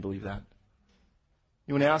if I didn't believe that.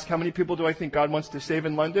 You want to ask how many people do I think God wants to save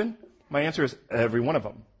in London? My answer is every one of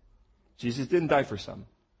them. Jesus didn't die for some.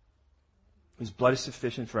 His blood is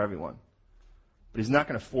sufficient for everyone. But He's not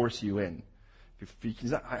going to force you in.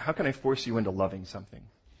 How can I force you into loving something?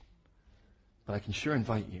 But I can sure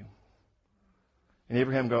invite you. And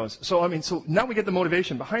Abraham goes, so now we get the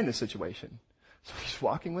motivation behind this situation. So he's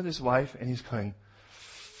walking with his wife and he's going,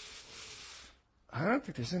 I don't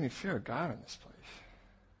think there's any fear of God in this place.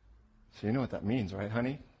 So you know what that means, right,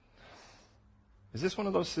 honey? Is this one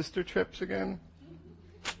of those sister trips again?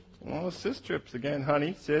 One of those sis trips again,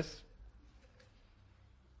 honey, sis.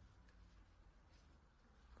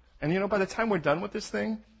 And by the time we're done with this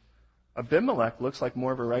thing, Abimelech looks like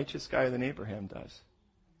more of a righteous guy than Abraham does.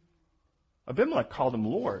 Abimelech called him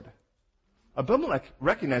Lord. Abimelech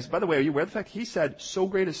recognized, by the way, are you aware of the fact he said so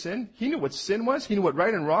great a sin? He knew what sin was. He knew what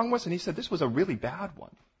right and wrong was. And he said this was a really bad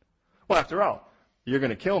one. Well, after all, you're going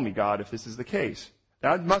to kill me, God, if this is the case.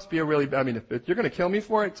 That must be a really, if you're going to kill me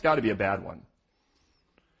for it, it's got to be a bad one.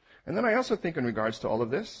 And then I also think in regards to all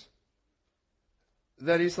of this,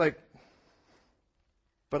 that he's like,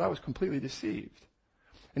 but I was completely deceived.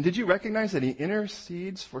 And did you recognize that he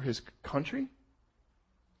intercedes for his country?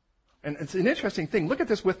 And it's an interesting thing. Look at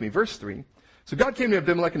this with me. Verse 3. So God came to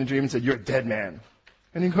Abimelech in a dream and said, you're a dead man.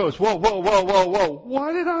 And he goes, whoa, whoa, whoa, whoa, whoa.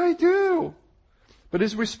 What did I do? But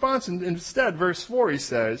his response, instead, verse 4, he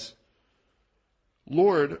says,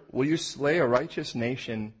 Lord, will you slay a righteous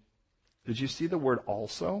nation? Did you see the word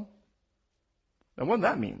also? Now, what does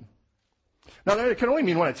that mean? Now, that can only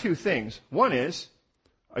mean one of two things. One is,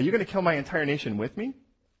 are you going to kill my entire nation with me?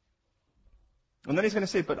 And then he's going to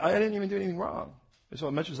say, but I didn't even do anything wrong. As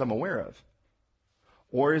much as I'm aware of.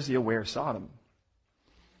 Or is he aware of Sodom?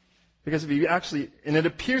 Because if he actually, and it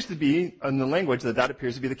appears to be, in the language, that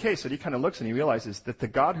appears to be the case. So he kind of looks and he realizes that the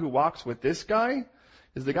God who walks with this guy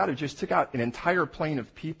is the God who just took out an entire plane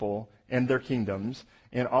of people and their kingdoms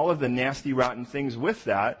and all of the nasty, rotten things with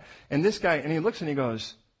that. And this guy, and he looks and he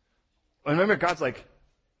goes, and remember, God's like,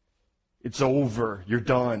 it's over. You're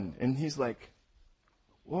done. And he's like,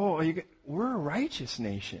 whoa, we're a righteous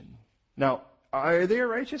nation. Now, are they a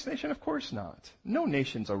righteous nation? Of course not. No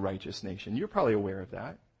nation's a righteous nation. You're probably aware of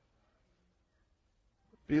that.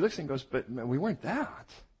 But he looks and goes, but we weren't that.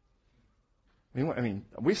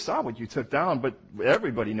 We saw what you took down, but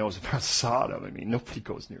everybody knows about Sodom. Nobody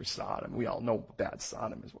goes near Sodom. We all know how bad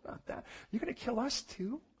Sodom is. We're not that. You're going to kill us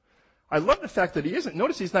too? I love the fact that he isn't.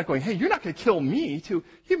 Notice he's not going, hey, you're not going to kill me too.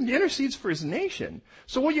 He intercedes for his nation.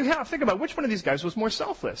 So what you have, think about which one of these guys was more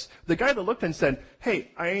selfless. The guy that looked and said,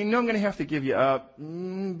 hey, I know I'm going to have to give you up,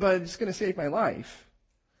 but it's going to save my life.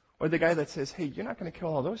 Or the guy that says, hey, you're not going to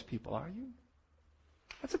kill all those people, are you?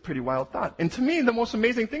 That's a pretty wild thought. And to me, the most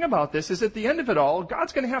amazing thing about this is at the end of it all,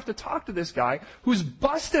 God's going to have to talk to this guy who's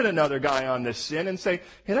busted another guy on this sin and say,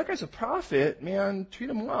 hey, that guy's a prophet, man, treat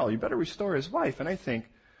him well. You better restore his wife. And I think,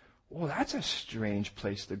 well, that's a strange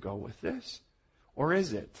place to go with this. Or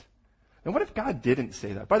is it? And what if God didn't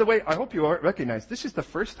say that? By the way, I hope you recognize this is the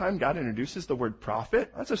first time God introduces the word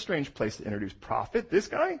prophet. That's a strange place to introduce prophet. This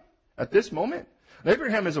guy, at this moment. And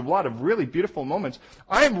Abraham has a lot of really beautiful moments.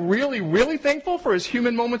 I am really, really thankful for his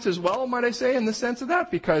human moments as well, might I say, in the sense of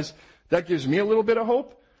that, because that gives me a little bit of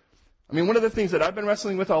hope. One of the things that I've been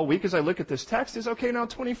wrestling with all week as I look at this text is, okay, now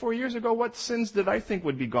 24 years ago, what sins did I think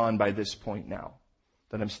would be gone by this point now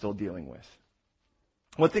that I'm still dealing with?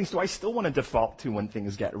 What things do I still want to default to when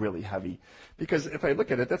things get really heavy? Because if I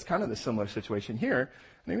look at it, that's kind of the similar situation here.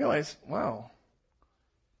 And I realize, wow.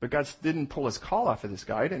 But God didn't pull his call off of this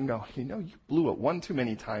guy. He didn't go, you blew it one too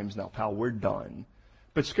many times now, pal. We're done.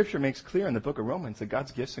 But Scripture makes clear in the book of Romans that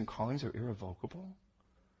God's gifts and callings are irrevocable.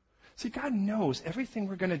 See, God knows everything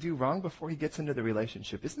we're going to do wrong before he gets into the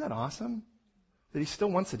relationship. Isn't that awesome? That he still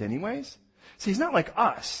wants it anyways? See, he's not like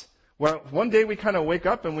us. Well, one day we kind of wake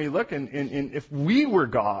up and we look and if we were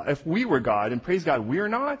God, and praise God, we're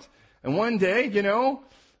not. And one day,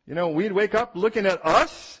 we'd wake up looking at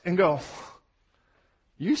us and go,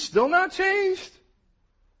 you still not changed?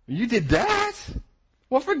 You did that?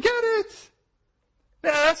 Well, forget it.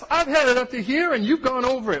 I've had it up to here and you've gone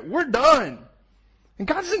over it. We're done. And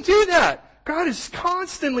God doesn't do that. God is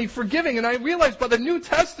constantly forgiving. And I realize by the New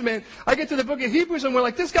Testament, I get to the book of Hebrews and we're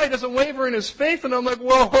like, this guy doesn't waver in his faith. And I'm like,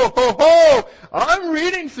 whoa, ho, ho, ho. I'm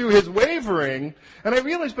reading through his wavering. And I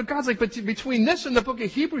realize, but God's like, but between this and the book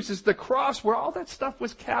of Hebrews is the cross where all that stuff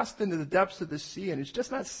was cast into the depths of the sea and it's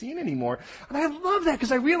just not seen anymore. And I love that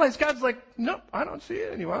because I realize God's like, nope, I don't see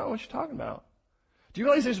it anymore. I don't know what you're talking about. Do you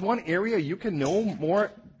realize there's one area you can know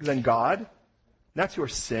more than God? That's your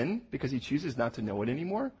sin because he chooses not to know it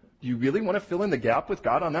anymore. Do you really want to fill in the gap with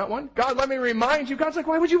God on that one? God, let me remind you. God's like,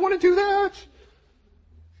 why would you want to do that?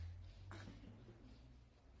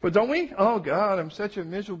 But don't we? Oh, God, I'm such a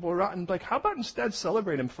miserable, rotten. Like, how about instead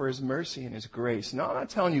celebrate him for his mercy and his grace? No, I'm not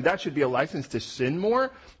telling you that should be a license to sin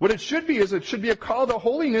more. What it should be is it should be a call to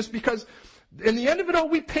holiness because in the end of it all,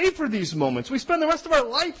 we pay for these moments. We spend the rest of our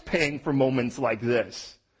life paying for moments like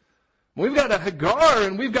this. We've got a Hagar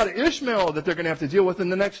and we've got an Ishmael that they're going to have to deal with in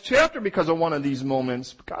the next chapter because of one of these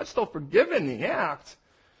moments. God's still forgiven the act,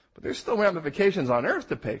 but there's still ramifications on earth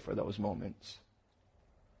to pay for those moments.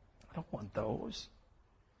 I don't want those.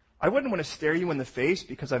 I wouldn't want to stare you in the face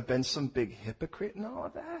because I've been some big hypocrite and all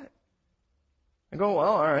of that. I go,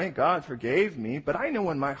 well, all right, God forgave me, but I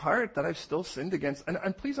know in my heart that I've still sinned against.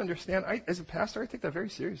 And please understand, as a pastor, I take that very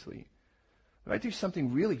seriously. if I do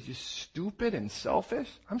something really just stupid and selfish,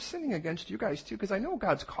 I'm sinning against you guys too, because I know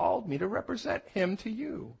God's called me to represent him to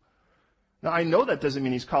you. Now, I know that doesn't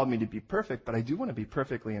mean he's called me to be perfect, but I do want to be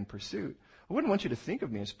perfectly in pursuit. I wouldn't want you to think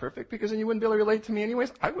of me as perfect, because then you wouldn't be able to relate to me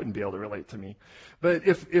anyways. I wouldn't be able to relate to me. But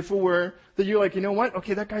if it were that you're like, you know what?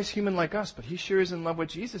 Okay, that guy's human like us, but he sure is in love with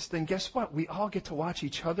Jesus, then guess what? We all get to watch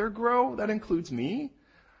each other grow. That includes me.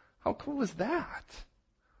 How cool is that?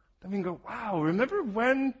 Then we can go, wow, remember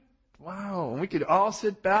when? Wow, we could all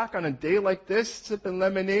sit back on a day like this, sipping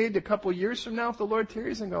lemonade a couple years from now if the Lord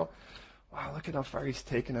tarries, and go, wow, look at how far he's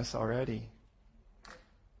taken us already.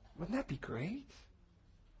 Wouldn't that be great?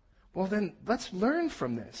 Well, then let's learn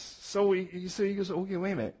from this. So he goes, okay,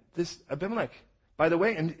 wait a minute. This Abimelech, by the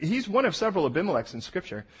way, and he's one of several Abimelechs in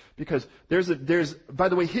Scripture, because there's, by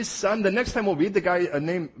the way, his son, the next time we'll read the guy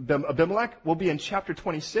named Abimelech will be in chapter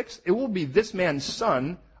 26. It will be this man's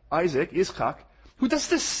son, Isaac, Ishak, who does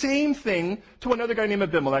the same thing to another guy named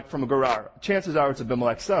Abimelech from Gerar. Chances are it's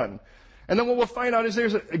Abimelech's son. And then what we'll find out is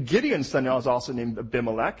there's a Gideon's son now is also named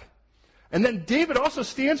Abimelech. And then David also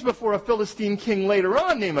stands before a Philistine king later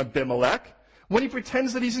on named Abimelech when he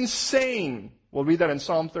pretends that he's insane. We'll read that in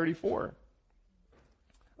Psalm 34.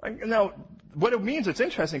 Now, what it means, it's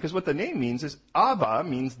interesting, because what the name means is Abba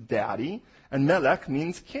means daddy, and Melech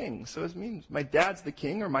means king. So it means my dad's the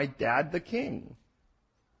king, or my dad the king.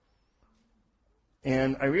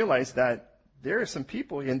 And I realized that there are some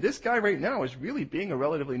people, and this guy right now is really being a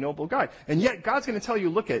relatively noble guy. And yet God's going to tell you,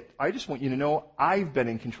 look, I just want you to know I've been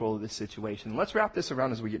in control of this situation. Let's wrap this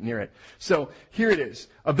around as we get near it. So here it is.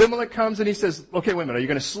 Abimelech comes and he says, okay, wait a minute, are you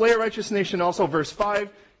going to slay a righteous nation also? Verse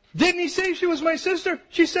 5. Didn't he say she was my sister?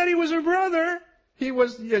 She said he was her brother. He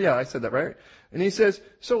was, yeah, I said that, right? And he says,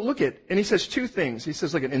 and he says two things. He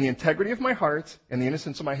says, look, in the integrity of my heart and the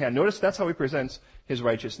innocence of my hand. Notice that's how he presents his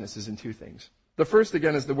righteousness, is in two things. The first,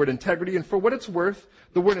 again, is the word integrity, and for what it's worth,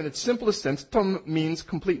 the word in its simplest sense, tom, means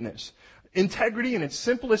completeness. Integrity in its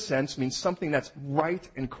simplest sense means something that's right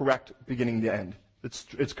and correct beginning to end.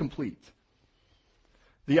 It's complete.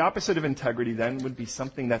 The opposite of integrity, then, would be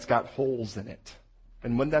something that's got holes in it.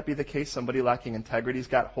 And wouldn't that be the case? Somebody lacking integrity's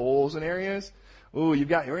got holes in areas? Ooh,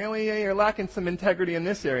 you're lacking some integrity in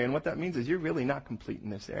this area, and what that means is you're really not complete in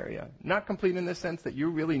this area. Not complete in the sense that you're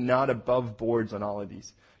really not above boards on all of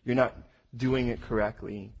these. You're not doing it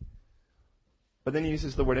correctly. But then he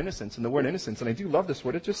uses the word innocence. And the word innocence, and I do love this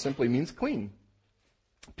word, it just simply means clean.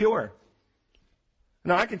 Pure.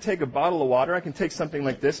 Now, I can take a bottle of water, I can take something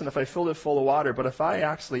like this, and if I filled it full of water, but if I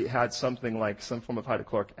actually had something like some form of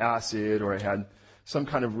hydrochloric acid, or I had some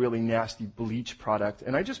kind of really nasty bleach product,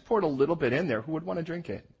 and I just poured a little bit in there, who would want to drink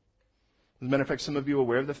it? As a matter of fact, some of you are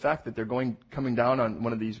aware of the fact that they're coming down on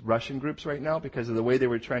one of these Russian groups right now because of the way they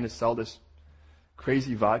were trying to sell this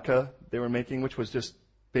crazy vodka they were making, which was just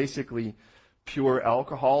basically pure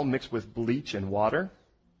alcohol mixed with bleach and water.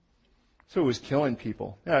 So it was killing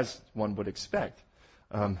people, as one would expect.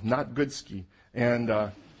 Not good ski. And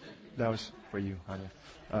that was for you,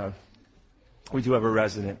 Anya. We do have a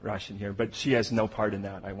resident Russian here, but she has no part in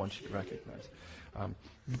that, I want you to recognize.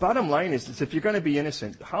 The bottom line is if you're going to be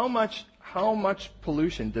innocent, how much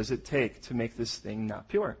pollution does it take to make this thing not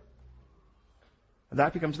pure?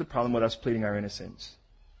 That becomes the problem with us pleading our innocence.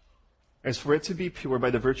 As for it to be pure by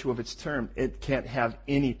the virtue of its term, it can't have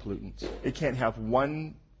any pollutants. It can't have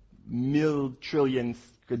 1 trillionth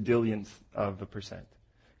of a percent.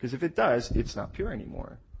 Because if it does, it's not pure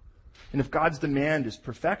anymore. And if God's demand is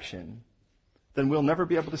perfection, then we'll never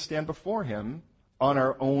be able to stand before him on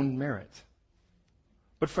our own merit.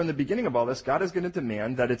 But from the beginning of all this, God is going to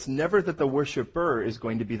demand that it's never that the worshiper is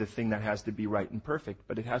going to be the thing that has to be right and perfect,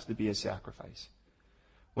 but it has to be a sacrifice.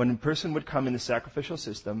 When a person would come in the sacrificial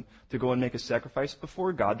system to go and make a sacrifice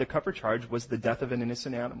before God, the cover charge was the death of an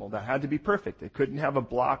innocent animal. That had to be perfect. It couldn't have a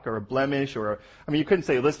block or a blemish you couldn't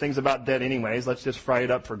say, this thing's about dead anyways, let's just fry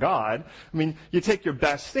it up for God. You take your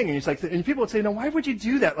best thing, and people would say, no, why would you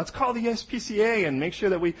do that? Let's call the SPCA and make sure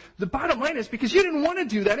that the bottom line is because you didn't want to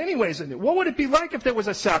do that anyways. What would it be like if there was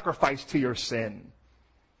a sacrifice to your sin?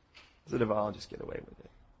 Instead of, I'll just get away with it.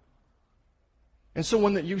 And so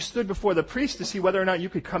when you stood before the priest to see whether or not you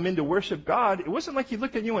could come in to worship God, it wasn't like he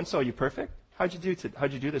looked at you and saw you perfect. How'd you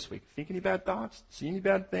do this week? Think any bad thoughts? See any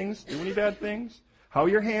bad things? Do any bad things? How are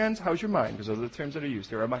your hands? How's your mind? Because those are the terms that are used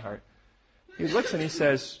here in my heart. He looks and he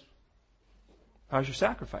says, how's your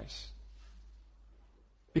sacrifice?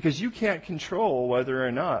 Because you can't control whether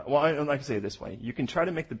or not, well, I like to say it this way. You can try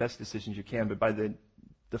to make the best decisions you can, but by the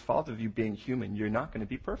default of you being human, you're not going to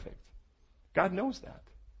be perfect. God knows that.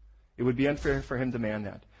 It would be unfair for him to demand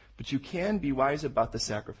that. But you can be wise about the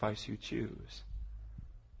sacrifice you choose.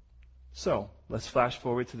 So, let's flash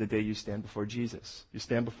forward to the day you stand before Jesus. You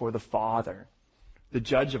stand before the Father, the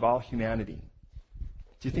judge of all humanity.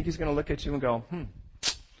 Do you think he's going to look at you and go,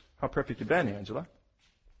 how perfect you've been, Angela?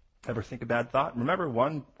 Ever think a bad thought? Remember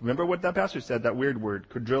what that pastor said, that weird word,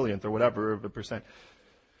 quadrillionth or whatever of a percent.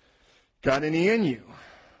 Got any in you?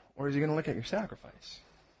 Or is he going to look at your sacrifice?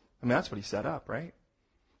 I mean, that's what he set up, right?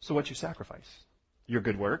 So what's your sacrifice? Your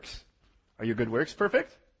good works? Are your good works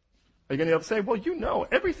perfect? Are you going to be able to say, well,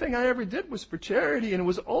 everything I ever did was for charity and it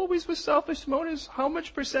was always with selfish motives. How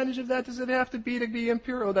much percentage of that does it have to be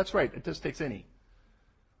impure? Oh, that's right. It just takes any.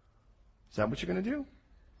 Is that what you're going to do?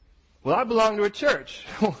 Well, I belong to a church.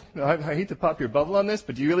 I hate to pop your bubble on this,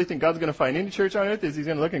 but do you really think God's going to find any church on earth? Is he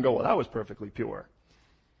going to look and go, well, that was perfectly pure?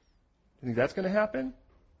 You think that's going to happen?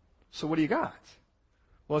 So what do you got?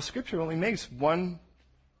 Well, Scripture only makes one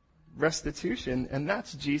restitution, and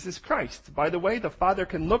that's Jesus Christ. By the way, the Father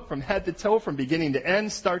can look from head to toe, from beginning to end,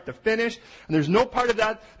 start to finish, and there's no part of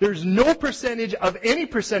that, there's no percentage of any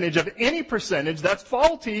percentage that's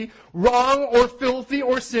faulty, wrong, or filthy,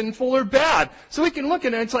 or sinful, or bad. So we can look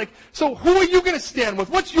at it, and it's like, so who are you going to stand with?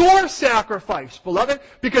 What's your sacrifice, beloved?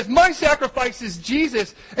 Because my sacrifice is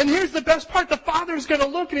Jesus, and here's the best part, the Father's going to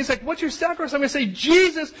look, and he's like, what's your sacrifice? I'm going to say,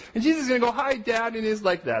 Jesus, and Jesus is going to go, hi, Dad, and he's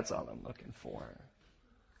like, that's all I'm looking for.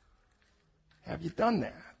 Have you done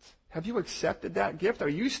that? Have you accepted that gift? Are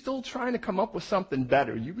you still trying to come up with something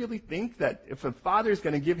better? You really think that if a father is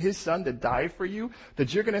going to give his son to die for you,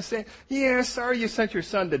 that you're going to say, yeah, sorry you sent your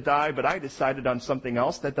son to die, but I decided on something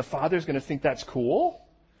else, that the father's going to think that's cool?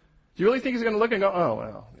 Do you really think he's going to look and go, oh,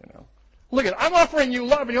 well, look I'm offering you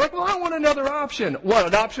love, and you're like, well, I want another option. What,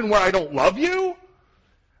 an option where I don't love you?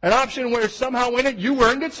 An option where somehow in it you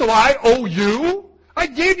earned it, so I owe you? I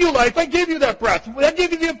gave you life. I gave you that breath. I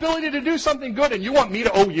gave you the ability to do something good, and you want me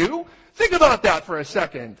to owe you? Think about that for a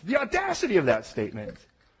second. The audacity of that statement.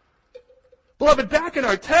 Beloved, back in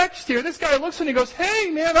our text here, this guy looks and he goes, hey,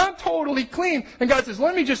 man, I'm totally clean. And God says,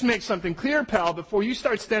 let me just make something clear, pal, before you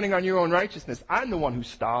start standing on your own righteousness. I'm the one who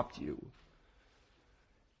stopped you.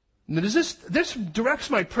 Now, this directs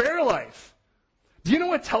my prayer life. Do you know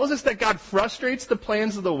what tells us that God frustrates the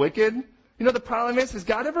plans of the wicked? You know, the problem is, has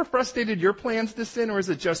God ever frustrated your plans to sin, or is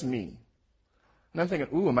it just me? And I'm thinking,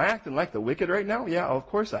 ooh, am I acting like the wicked right now? Yeah, of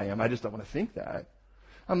course I am. I just don't want to think that.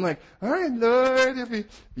 I'm like, all right, Lord, if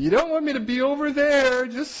you don't want me to be over there,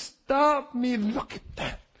 just stop me. Look at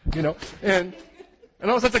that. And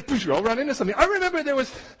all of a sudden, it's like, I'll run into something. I remember there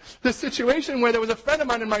was this situation where there was a friend of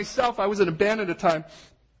mine and myself. I was in a band at the time.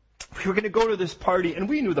 We were going to go to this party, and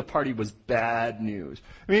we knew the party was bad news.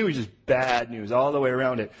 I mean, it was just bad news all the way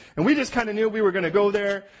around it. And we just kind of knew we were going to go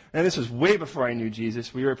there, and this was way before I knew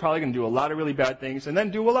Jesus. We were probably going to do a lot of really bad things, and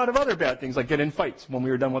then do a lot of other bad things, like get in fights when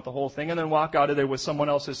we were done with the whole thing, and then walk out of there with someone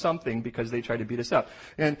else's something because they tried to beat us up.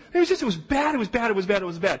 And it was bad.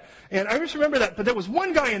 And I just remember that, but there was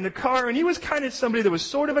one guy in the car, and he was kind of somebody that was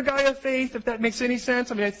sort of a guy of faith, if that makes any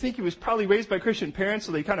sense. I mean, I think he was probably raised by Christian parents,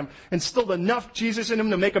 so they kind of instilled enough Jesus in him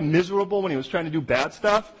to make him miserable when he was trying to do bad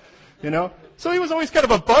stuff, So he was always kind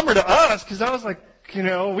of a bummer to us, because I was like,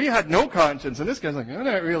 we had no conscience, and this guy's like, I'm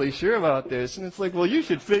not really sure about this. And it's like, well, you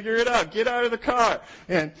should figure it out. Get out of the car.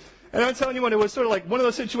 And I'm telling you what, it was sort of like one of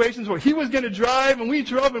those situations where he was going to drive, and we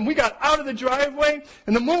drove, and we got out of the driveway,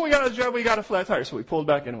 and the moment we got out of the driveway, we got a flat tire. So we pulled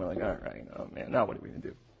back in, and we're like, all right, oh man, now what are we going to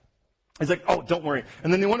do? He's like, oh, don't worry.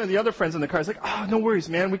 And then one of the other friends in the car is like, oh, no worries,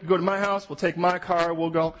 man. We can go to my house. We'll take my car.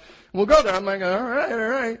 We'll go there. I'm like, all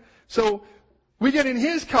right. So we get in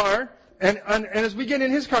his car, and as we get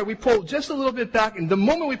in his car, we pull just a little bit back, and the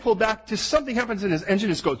moment we pull back, just something happens in his engine,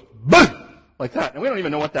 just goes, boom! Like that. And we don't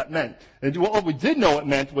even know what that meant. And all we did know it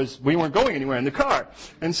meant was we weren't going anywhere in the car.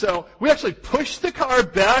 And so we actually pushed the car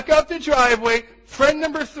back up the driveway. Friend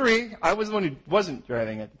number 3, I was the one who wasn't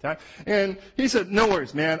driving at the time, and he said, no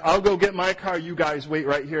worries, man, I'll go get my car. You guys wait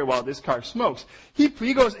right here while this car smokes. He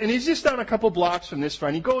goes, and he's just down a couple blocks from this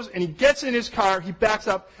friend. He goes, and he gets in his car, he backs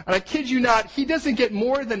up, and I kid you not, he doesn't get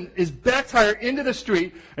more than his back tire into the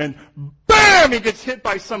street, and BAM! He gets hit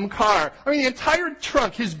by some car. I mean, the entire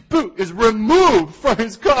trunk, his boot, is removed from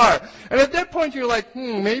his car. And at that point, you're like,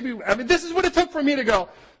 maybe, this is what it took for me to go,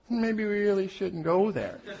 maybe we really shouldn't go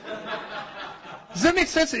there. Does that make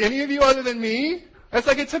sense to any of you other than me? It's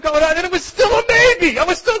like it took all that, and it was still a maybe. I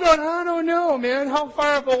was still going, I don't know, man. How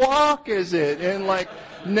far of a walk is it in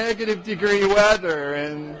 -degree weather?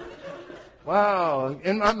 And wow.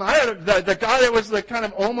 And I had the guy that was the kind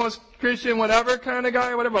of almost Christian, whatever kind of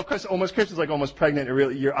guy, whatever. Because almost Christian is like almost pregnant.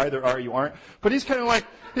 You're either are or you aren't. But he's kind of like,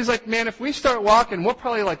 man, if we start walking, we'll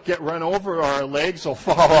probably get run over, or our legs will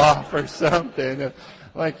fall off or something.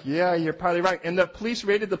 Like, yeah, you're probably right. And the police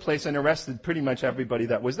raided the place and arrested pretty much everybody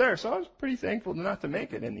that was there. So I was pretty thankful not to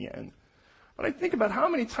make it in the end. But I think about how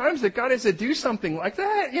many times that God has to do something like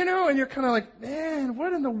that, you know, and you're kind of like, man,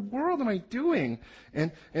 what in the world am I doing?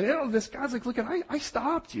 And this God's like, look, I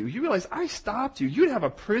stopped you. You realize I stopped you. You'd have a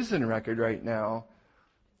prison record right now.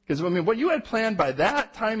 Because, I mean, what you had planned by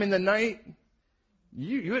that time in the night,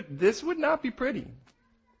 this would not be pretty.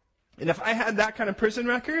 And if I had that kind of prison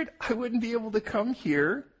record, I wouldn't be able to come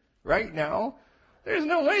here right now. There's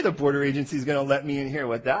no way the border agency is going to let me in here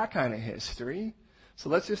with that kind of history. So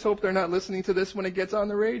let's just hope they're not listening to this when it gets on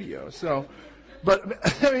the radio. So, but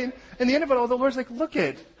I mean, in the end of it all, the Lord's like, look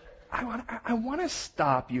I want to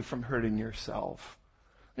stop you from hurting yourself.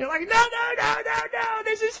 And you're like, no,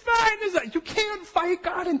 this is fine. You can't fight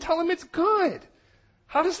God and tell him it's good.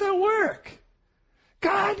 How does that work?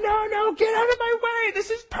 God, no, get out of my way. This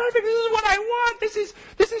is perfect. This is what I want.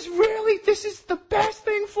 This is the best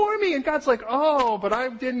thing for me. And God's like, oh, but I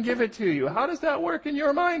didn't give it to you. How does that work in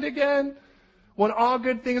your mind again? When all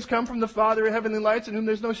good things come from the Father of heavenly lights in whom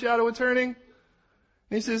there's no shadow of turning. And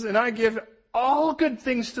he says, and I give all good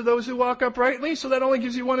things to those who walk uprightly. So that only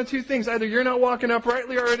gives you one of two things. Either you're not walking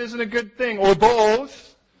uprightly or it isn't a good thing. Or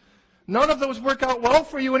both. None of those work out well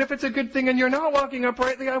for you. And if it's a good thing and you're not walking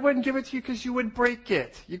uprightly, I wouldn't give it to you because you would break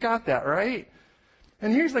it. You got that, right?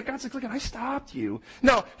 And here's like, God's like, look, I stopped you.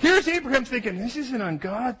 Now, here's Abraham thinking, this is an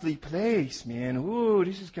ungodly place, man. Ooh,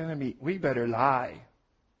 this is going to be, we better lie.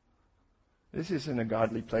 This isn't a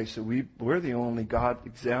godly place, so we're the only God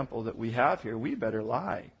example that we have here. We better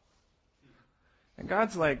lie. And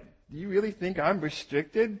God's like, do you really think I'm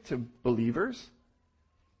restricted to believers?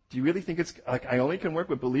 Do you really think it's like I only can work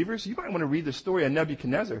with believers? You might want to read the story of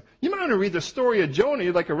Nebuchadnezzar. You might want to read the story of Jonah.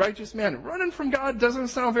 You're like a righteous man. Running from God doesn't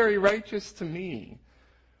sound very righteous to me.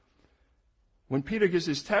 When Peter gives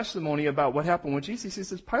his testimony about what happened with Jesus, he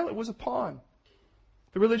says Pilate was a pawn.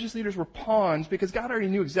 The religious leaders were pawns because God already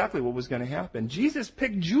knew exactly what was going to happen. Jesus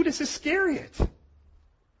picked Judas Iscariot. Does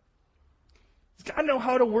God know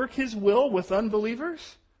how to work his will with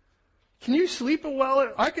unbelievers? Can you sleep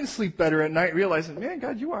well? I can sleep better at night realizing, man,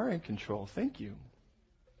 God, you are in control. Thank you.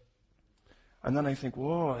 And then I think,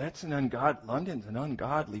 whoa, London's an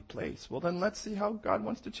ungodly place. Well, then let's see how God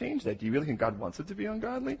wants to change that. Do you really think God wants it to be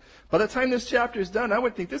ungodly? By the time this chapter is done, I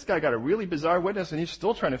would think this guy got a really bizarre witness and he's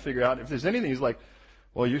still trying to figure out if there's anything. He's like,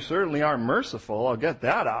 well, you certainly are merciful. I'll get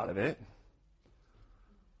that out of it.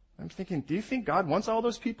 I'm thinking, do you think God wants all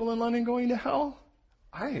those people in London going to hell?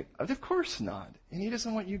 Of course not. And he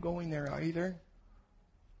doesn't want you going there either.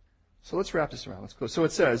 So let's wrap this around. Let's go. So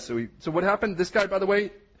it says, so what happened? This guy, by the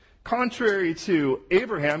way, contrary to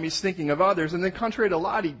Abraham, he's thinking of others. And then contrary to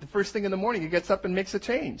Lot, the first thing in the morning, he gets up and makes a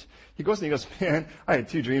change. He goes, man, I had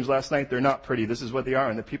 2 dreams last night. They're not pretty. This is what they are.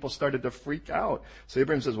 And the people started to freak out. So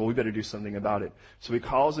Abraham says, well, we better do something about it. So he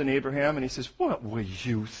calls in Abraham and he says, what were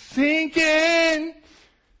you thinking?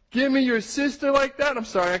 Give me your sister like that? I'm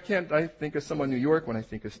sorry, I think of someone in New York when I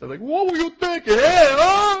think of stuff like, what were you thinking? Hey,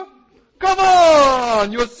 huh? Come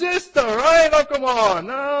on, your sister, right? Oh, come on.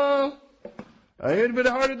 No. It'd been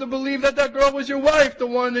harder to believe that girl was your wife, the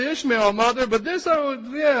one, the Ishmael mother, but this, I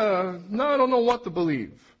don't know what to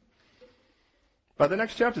believe. By the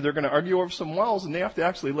next chapter, they're going to argue over some wells, and they have to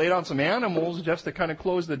actually lay down some animals just to kind of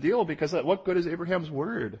close the deal, because what good is Abraham's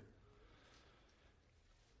word?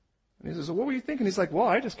 And he says, well, what were you thinking? He's like, well,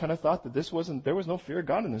 I just kind of thought that there was no fear of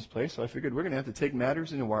God in this place, so I figured we're going to have to take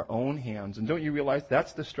matters into our own hands. And don't you realize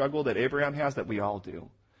that's the struggle that Abraham has, that we all do?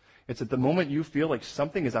 It's at the moment you feel like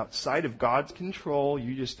something is outside of God's control,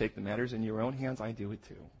 you just take the matters in your own hands. I do it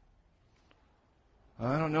too.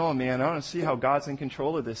 I don't know, man. I don't see how God's in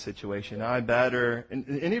control of this situation. I better. And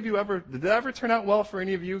did that ever turn out well for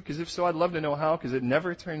any of you? Because if so, I'd love to know how, because it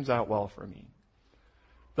never turns out well for me.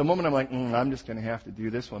 The moment I'm like, I'm just going to have to do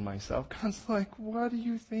this one myself, God's like, what are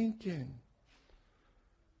you thinking?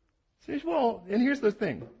 He says, well, and here's the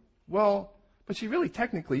thing. Well, but she really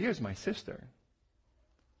technically is my sister.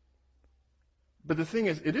 But the thing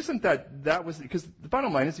is, it isn't that was, because the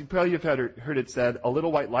bottom line is, you probably have heard it said, a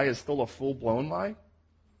little white lie is still a full-blown lie,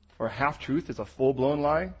 or a half-truth is a full-blown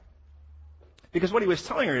lie. Because what he was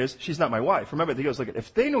telling her is, she's not my wife. Remember, he goes, look,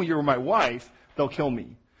 if they know you're my wife, they'll kill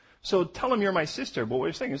me. So tell them you're my sister. But what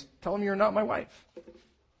he's saying is, tell them you're not my wife.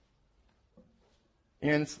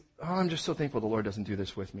 And I'm just so thankful the Lord doesn't do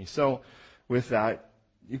this with me. So with that,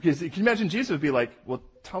 you can imagine Jesus would be like, well,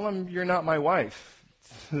 tell them you're not my wife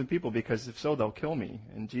to the people, because if so, they'll kill me.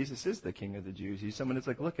 And Jesus is the King of the Jews. He's someone that's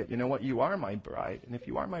like, look, you know what? You are my bride. And if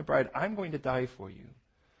you are my bride, I'm going to die for you.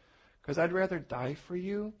 Because I'd rather die for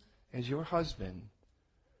you as your husband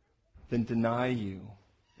than deny you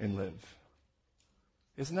and live.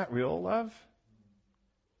 Isn't that real love?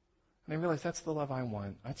 And I realized that's the love I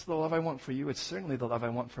want. That's the love I want for you. It's certainly the love I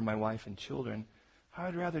want for my wife and children. I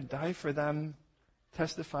would rather die for them,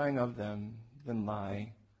 testifying of them, than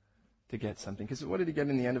lie to get something. Because what did he get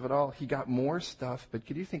in the end of it all? He got more stuff, but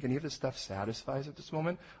could you think any of this stuff satisfies at this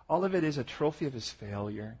moment? All of it is a trophy of his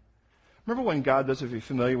failure. Remember when God, those of you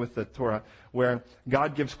familiar with the Torah, where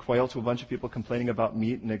God gives quail to a bunch of people complaining about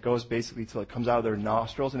meat, and it goes basically till it comes out of their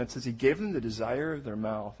nostrils, and it says he gave them the desire of their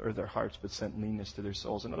mouth or their hearts, but sent leanness to their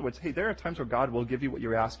souls. In other words, hey, there are times where God will give you what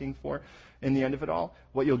you're asking for. In the end of it all,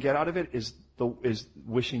 what you'll get out of it is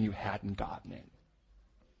wishing you hadn't gotten it.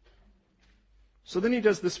 So then he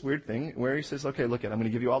does this weird thing where he says, okay, look I'm going to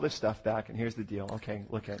give you all this stuff back, and here's the deal. Okay,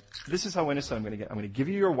 this is how innocent I'm going to get. I'm going to give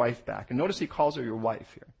you your wife back. And notice he calls her your wife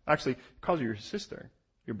here. Actually, he calls her your sister,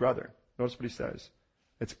 your brother. Notice what he says.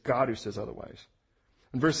 It's God who says otherwise.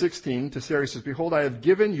 In verse 16, to Sarah he says, behold, I have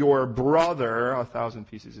given your brother 1,000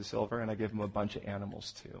 pieces of silver, and I give him a bunch of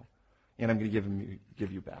animals too. And I'm going to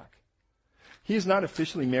give you back. He is not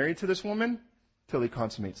officially married to this woman till he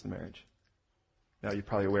consummates the marriage. Now, you're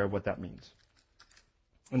probably aware of what that means.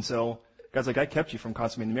 And so, God's like, I kept you from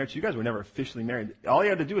consummating the marriage. You guys were never officially married. All he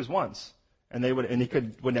had to do is once. And he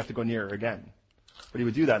wouldn't have to go near her again. But he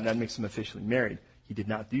would do that, and that makes him officially married. He did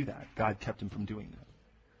not do that. God kept him from doing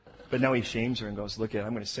that. But now he shames her and goes, look,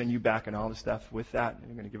 I'm going to send you back and all the stuff with that. And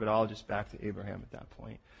you're going to give it all just back to Abraham at that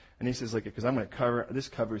point. And he says, look, because I'm going to this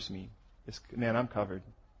covers me. I'm covered.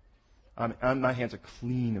 My hands are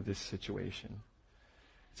clean of this situation.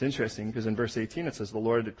 It's interesting because in verse 18 it says, the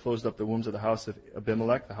Lord had closed up the wombs of the house of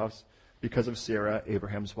Abimelech, the house because of Sarah,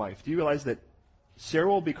 Abraham's wife. Do you realize that Sarah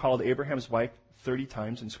will be called Abraham's wife 30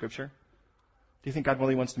 times in Scripture? Do you think God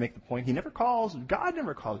really wants to make the point? God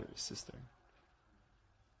never calls her his sister.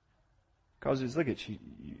 Calls her,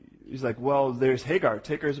 he's like, well, there's Hagar,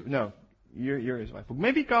 take her no, you're his wife. Well,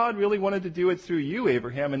 maybe God really wanted to do it through you,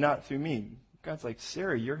 Abraham, and not through me. God's like,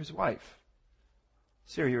 Sarah, you're his wife.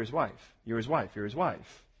 Sarah, you're his wife. You're his wife. You're his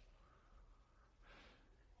wife.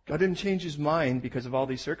 God didn't change his mind because of all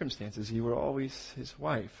these circumstances. You were always his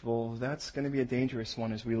wife. Well, that's going to be a dangerous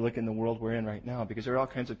one as we look in the world we're in right now, because there are all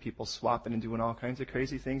kinds of people swapping and doing all kinds of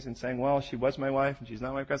crazy things and saying, well, she was my wife and she's not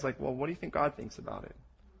my wife. God's like, well, what do you think God thinks about it?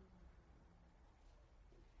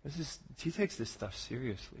 He takes this stuff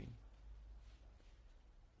seriously.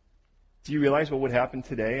 Do you realize what would happen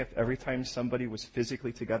today if every time somebody was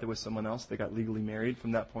physically together with someone else, they got legally married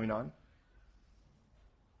from that point on?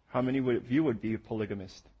 How many of you would be a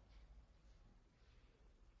polygamist?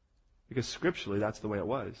 Because scripturally, that's the way it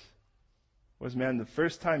was. Man, the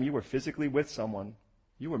first time you were physically with someone,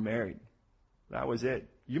 you were married. That was it.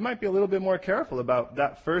 You might be a little bit more careful about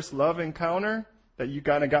that first love encounter that you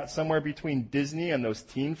kind of got somewhere between Disney and those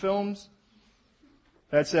teen films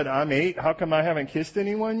that said, I'm 8, how come I haven't kissed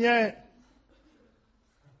anyone yet?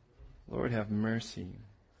 Lord, have mercy.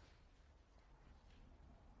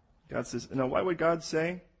 God says, why would God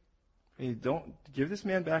say, hey, don't give this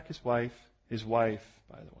man back his wife,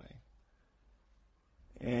 by the way.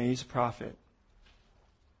 And he's a prophet.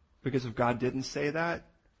 Because if God didn't say that,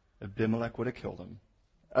 Abimelech would have killed him.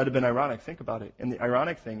 It would have been ironic. Think about it. And the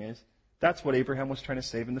ironic thing is, that's what Abraham was trying to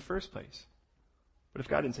save in the first place. But if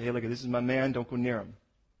God didn't say, hey, look, this is my man, don't go near him.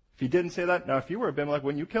 If he didn't say that, now if you were Abimelech,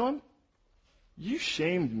 wouldn't you kill him? You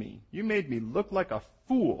shamed me. You made me look like a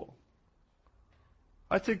fool.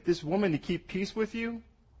 I took this woman to keep peace with you.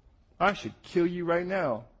 I should kill you right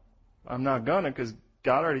now. I'm not gonna, because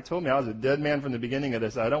God already told me I was a dead man from the beginning of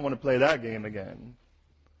this. I don't want to play that game again.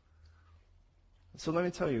 So let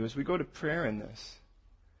me tell you, as we go to prayer in this,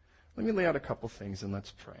 let me lay out a couple things and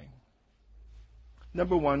let's pray.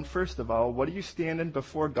 Number one, first of all, what are you standing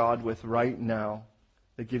before God with right now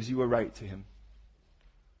that gives you a right to him?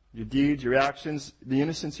 Your deeds, your actions, the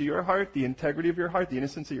innocence of your heart, the integrity of your heart, the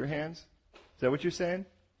innocence of your hands. Is that what you're saying?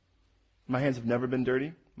 My hands have never been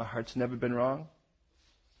dirty. My heart's never been wrong.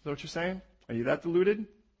 Is that what you're saying? Are you that deluded?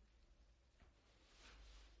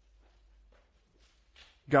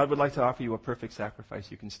 God would like to offer you a perfect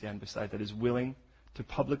sacrifice you can stand beside that is willing to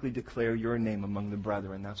publicly declare your name among the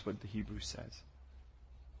brethren. That's what the Hebrews says.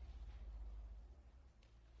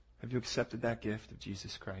 Have you accepted that gift of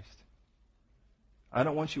Jesus Christ? I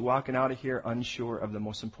don't want you walking out of here unsure of the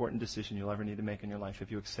most important decision you'll ever need to make in your life if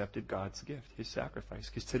you accepted God's gift, his sacrifice.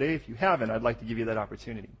 Because today, if you haven't, I'd like to give you that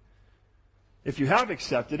opportunity. If you have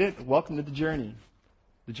accepted it, welcome to the journey.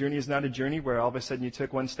 The journey is not a journey where all of a sudden you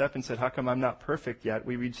took one step and said, how come I'm not perfect yet?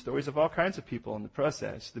 We read stories of all kinds of people in the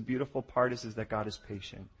process. The beautiful part is that God is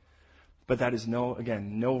patient. But that is no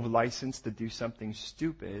license to do something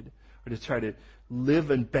stupid or to try to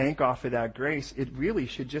live and bank off of that grace. It really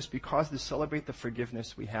should just be cause to celebrate the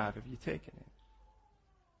forgiveness we have if you've taken it.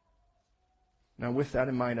 Now, with that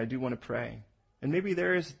in mind, I do want to pray. And maybe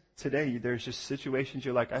there's just situations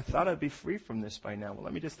you're like, I thought I'd be free from this by now. Well,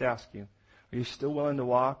 let me just ask you, are you still willing to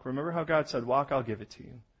walk? Remember how God said, walk, I'll give it to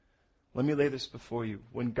you. Let me lay this before you.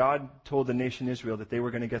 When God told the nation Israel that they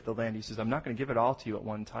were going to get the land, he says, I'm not going to give it all to you at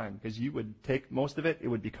one time, because you would take most of it, it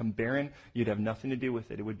would become barren, you'd have nothing to do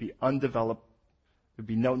with it. It would be undeveloped.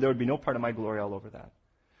 There would be no part of my glory all over that.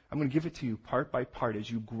 I'm going to give it to you part by part. As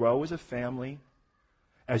you grow as a family,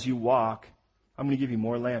 as you walk, I'm going to give you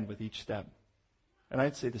more land with each step. And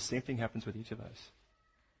I'd say the same thing happens with each of us.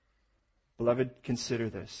 Beloved, consider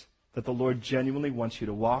this, that the Lord genuinely wants you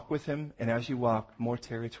to walk with him, and as you walk, more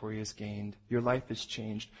territory is gained. Your life is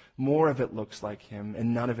changed. More of it looks like him,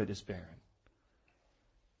 and none of it is barren.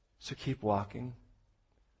 So keep walking.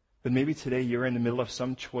 But maybe today you're in the middle of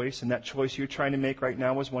some choice, and that choice you're trying to make right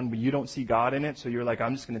now is one where you don't see God in it, so you're like,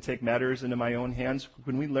 I'm just going to take matters into my own hands.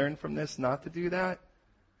 When we learn from this not to do that,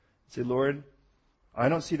 say, Lord, I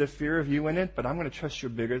don't see the fear of you in it, but I'm going to trust you're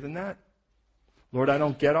bigger than that. Lord, I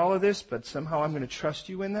don't get all of this, but somehow I'm going to trust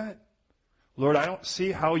you in that. Lord, I don't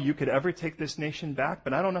see how you could ever take this nation back,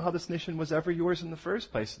 but I don't know how this nation was ever yours in the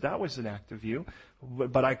first place. That was an act of you,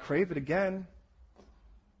 but I crave it again.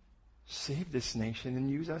 Save this nation and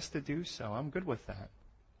use us to do so. I'm good with that.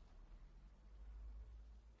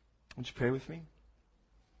 Would you pray with me?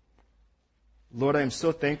 Lord, I am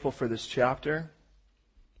so thankful for this chapter.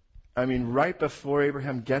 I mean, right before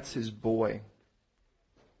Abraham gets his boy,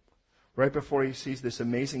 right before he sees this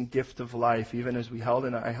amazing gift of life, even as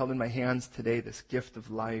I held in my hands today this gift of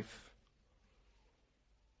life,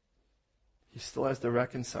 he still has to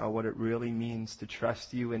reconcile what it really means to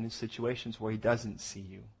trust you in situations where he doesn't see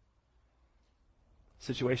you.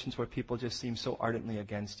 Situations where people just seem so ardently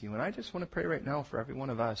against you. And I just want to pray right now for every one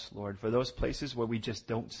of us, Lord, for those places where we just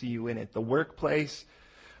don't see you in it. The workplace,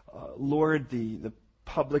 Lord, the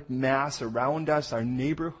public mass around us, our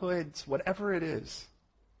neighborhoods, whatever it is.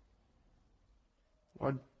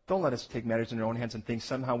 Lord, don't let us take matters in our own hands and think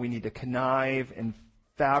somehow we need to connive and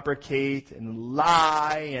fabricate and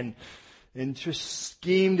lie and just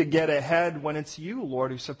scheme to get ahead when it's you,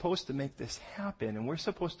 Lord, who's supposed to make this happen. And we're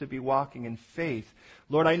supposed to be walking in faith.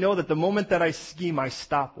 Lord, I know that the moment that I scheme, I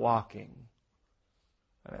stop walking.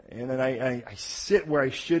 And then I sit where I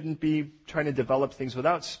shouldn't be, trying to develop things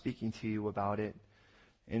without speaking to you about it.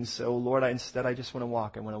 And so, Lord, instead I just want to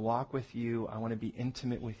walk. I want to walk with you. I want to be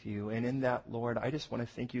intimate with you. And in that, Lord, I just want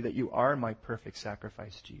to thank you that you are my perfect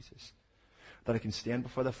sacrifice, Jesus. That I can stand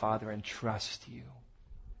before the Father and trust you.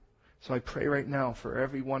 So I pray right now for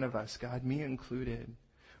every one of us, God, me included,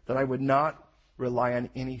 that I would not rely on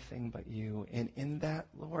anything but you. And in that,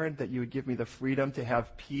 Lord, that you would give me the freedom to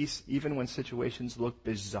have peace even when situations look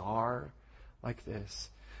bizarre like this.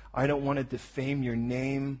 I don't want to defame your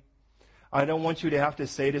name. I don't want you to have to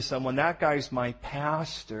say to someone, that guy's my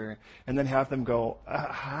pastor, and then have them go,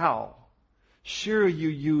 how? Sure, you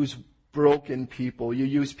use broken people. You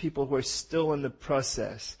use people who are still in the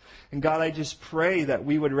process. And God, I just pray that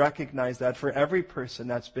we would recognize that for every person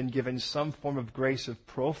that's been given some form of grace of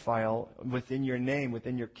profile within your name,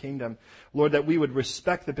 within your kingdom. Lord, that we would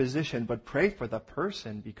respect the position, but pray for the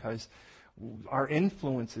person, because our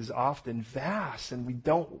influence is often vast, and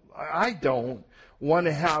I don't want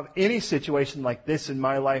to have any situation like this in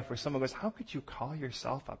my life where someone goes, how could you call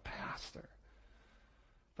yourself a pastor?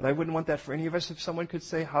 But I wouldn't want that for any of us if someone could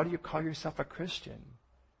say, how do you call yourself a Christian?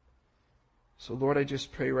 So Lord, I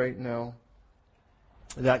just pray right now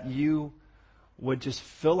that you would just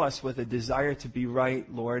fill us with a desire to be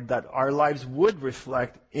right, Lord, that our lives would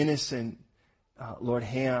reflect innocent, Lord,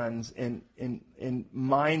 hands and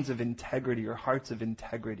minds of integrity or hearts of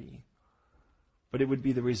integrity. But it would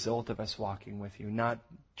be the result of us walking with you, not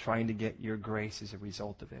trying to get your grace as a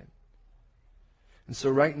result of it. And so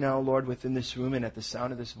right now, Lord, within this room and at the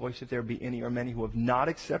sound of this voice, if there be any or many who have not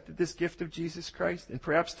accepted this gift of Jesus Christ, and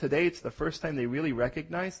perhaps today it's the first time they really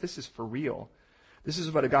recognize this is for real. This is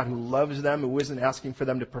about a God who loves them, who isn't asking for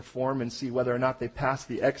them to perform and see whether or not they pass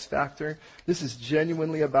the X factor. This is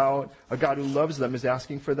genuinely about a God who loves them, is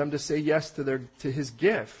asking for them to say yes to his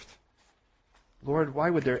gift. Lord, why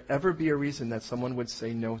would there ever be a reason that someone would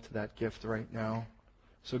say no to that gift right now?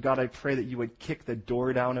 So God, I pray that you would kick the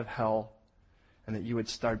door down of hell and that you would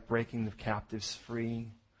start breaking the captives free.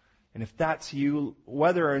 And if that's you,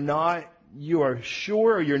 whether or not you are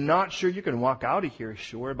sure or you're not sure, you can walk out of here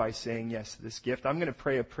sure by saying yes to this gift. I'm going to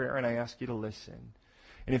pray a prayer and I ask you to listen.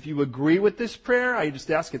 And if you agree with this prayer, I just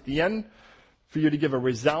ask at the end for you to give a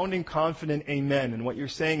resounding, confident amen. And what you're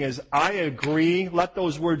saying is, I agree. Let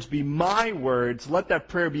those words be my words. Let that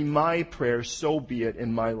prayer be my prayer. So be it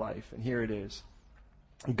in my life. And here it is.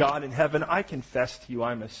 God in heaven, I confess to you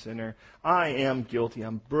I'm a sinner. I am guilty.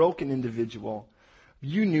 I'm a broken individual.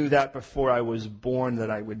 You knew that before I was born that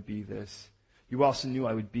I would be this. You also knew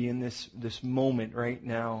I would be in this moment right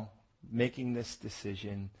now, making this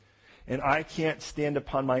decision. And I can't stand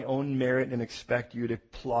upon my own merit and expect you to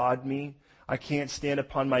applaud me. I can't stand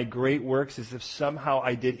upon my great works as if somehow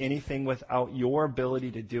I did anything without your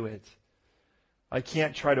ability to do it. I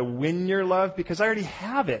can't try to win your love because I already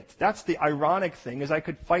have it. That's the ironic thing, is I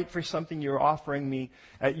could fight for something you're offering me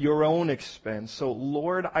at your own expense. So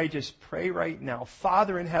Lord, I just pray right now.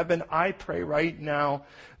 Father in heaven, I pray right now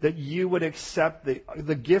that you would accept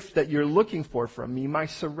the gift that you're looking for from me, my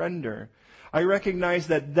surrender. I recognize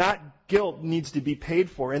that guilt needs to be paid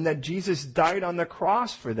for and that Jesus died on the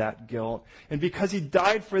cross for that guilt. And because he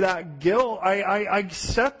died for that guilt, I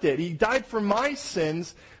accept it. He died for my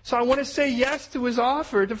sins. So I want to say yes to his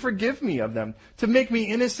offer to forgive me of them, to make me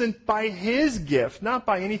innocent by his gift, not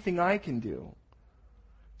by anything I can do.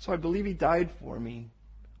 So I believe he died for me.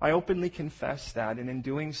 I openly confess that. And in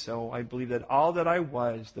doing so, I believe that all that I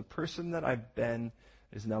was, the person that I've been,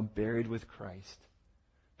 is now buried with Christ.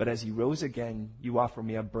 But as he rose again, you offer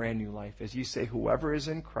me a brand new life. As you say, whoever is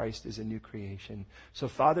in Christ is a new creation. So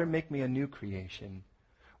Father, make me a new creation.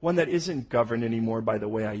 One that isn't governed anymore by the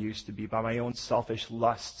way I used to be, by my own selfish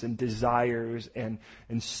lusts and desires and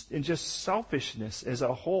just selfishness as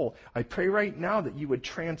a whole. I pray right now that you would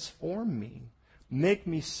transform me. Make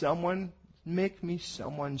me someone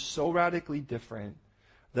so radically different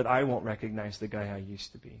that I won't recognize the guy I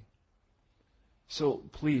used to be. So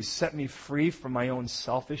please set me free from my own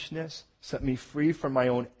selfishness. Set me free from my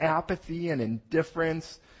own apathy and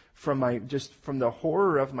indifference, from the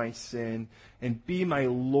horror of my sin, and be my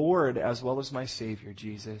Lord as well as my Savior,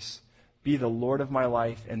 Jesus. Be the Lord of my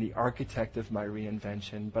life and the architect of my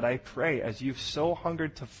reinvention. But I pray, as you've so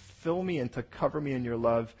hungered to fill me and to cover me in your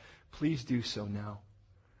love, please do so now.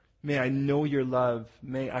 May I know your love.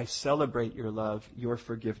 May I celebrate your love, your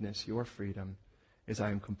forgiveness, your freedom, as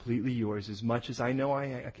I am completely yours, as much as I know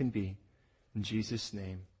I can be. In Jesus'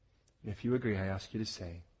 name. And if you agree, I ask you to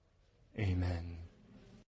say, Amen.